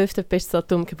 13.12. bestes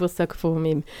Datum, Geburtstag von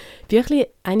meinem Büchli,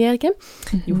 Einjährigen.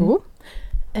 Juhu.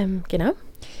 Genau.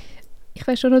 Ich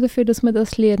wäre schon noch dafür, dass wir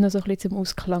das Lied noch so ein bisschen zum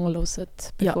Ausklang hören,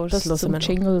 bevor das es zum hören wir noch.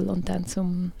 Jingle und dann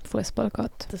zum Fußball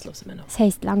geht. Das hören wir noch. Es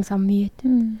heisst «Langsam müde».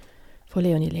 Von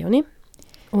Leonie.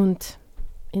 Und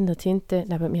in der Tinte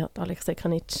neben mir Aleks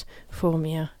Sekanić, vor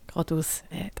mir geradeaus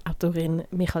die Autorin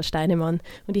Michal Steinemann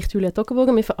und ich, Julia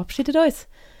Toggenburger. Wir verabschieden uns.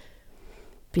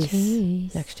 Bis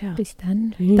Tschüss. nächstes Jahr. Bis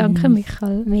dann. Tschüss. Danke,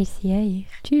 Michal. Merci euch.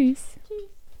 Tschüss.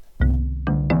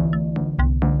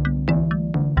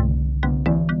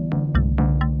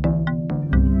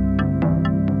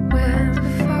 When the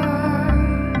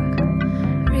fog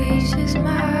reaches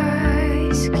my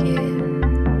skin,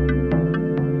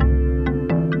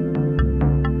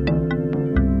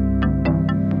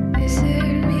 is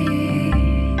it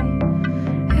me?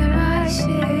 Am I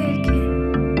shaking?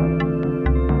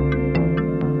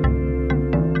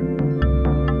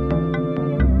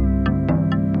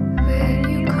 When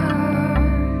you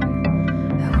come,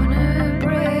 I wanna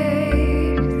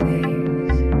break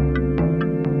things.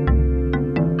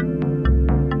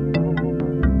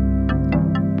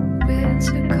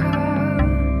 Winter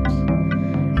comes,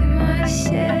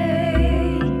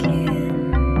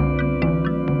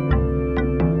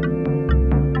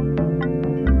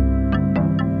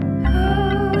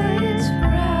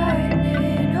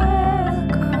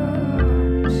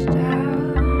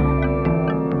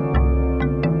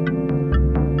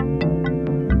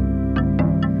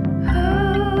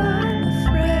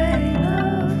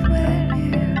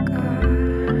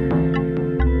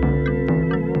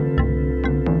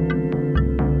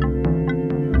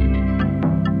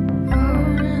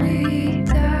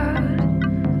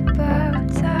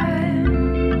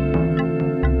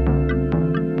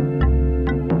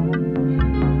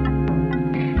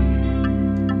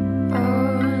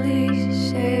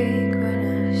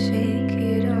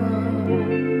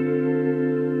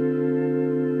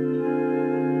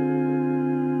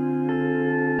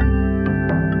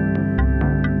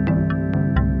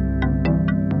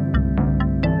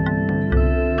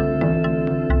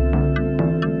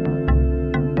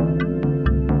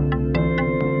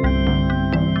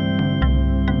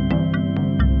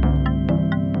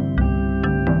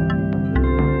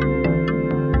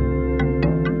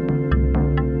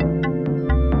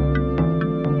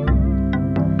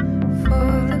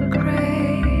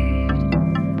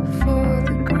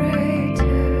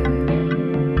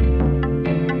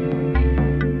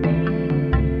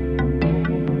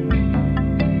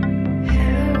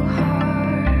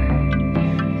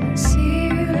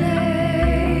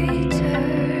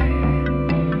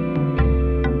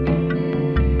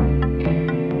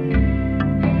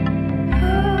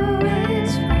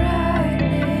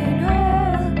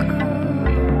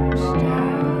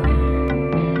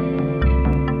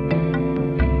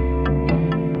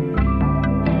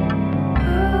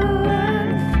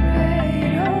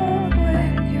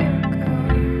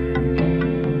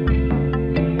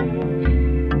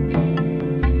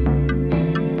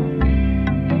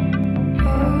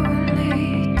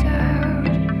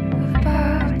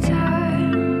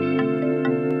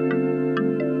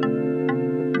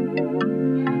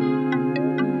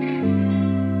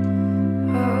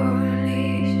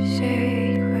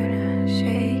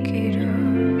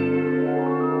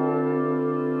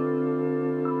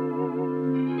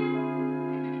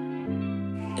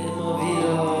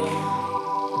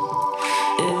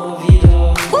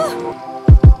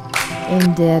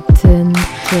 der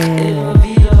Tinte.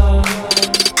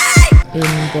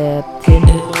 In der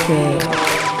Tinte.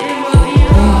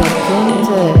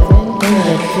 In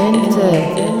der Tinte.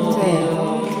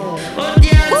 Und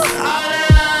jetzt alle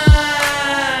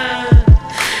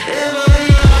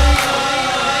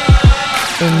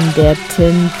in der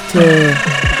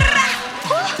Tinte.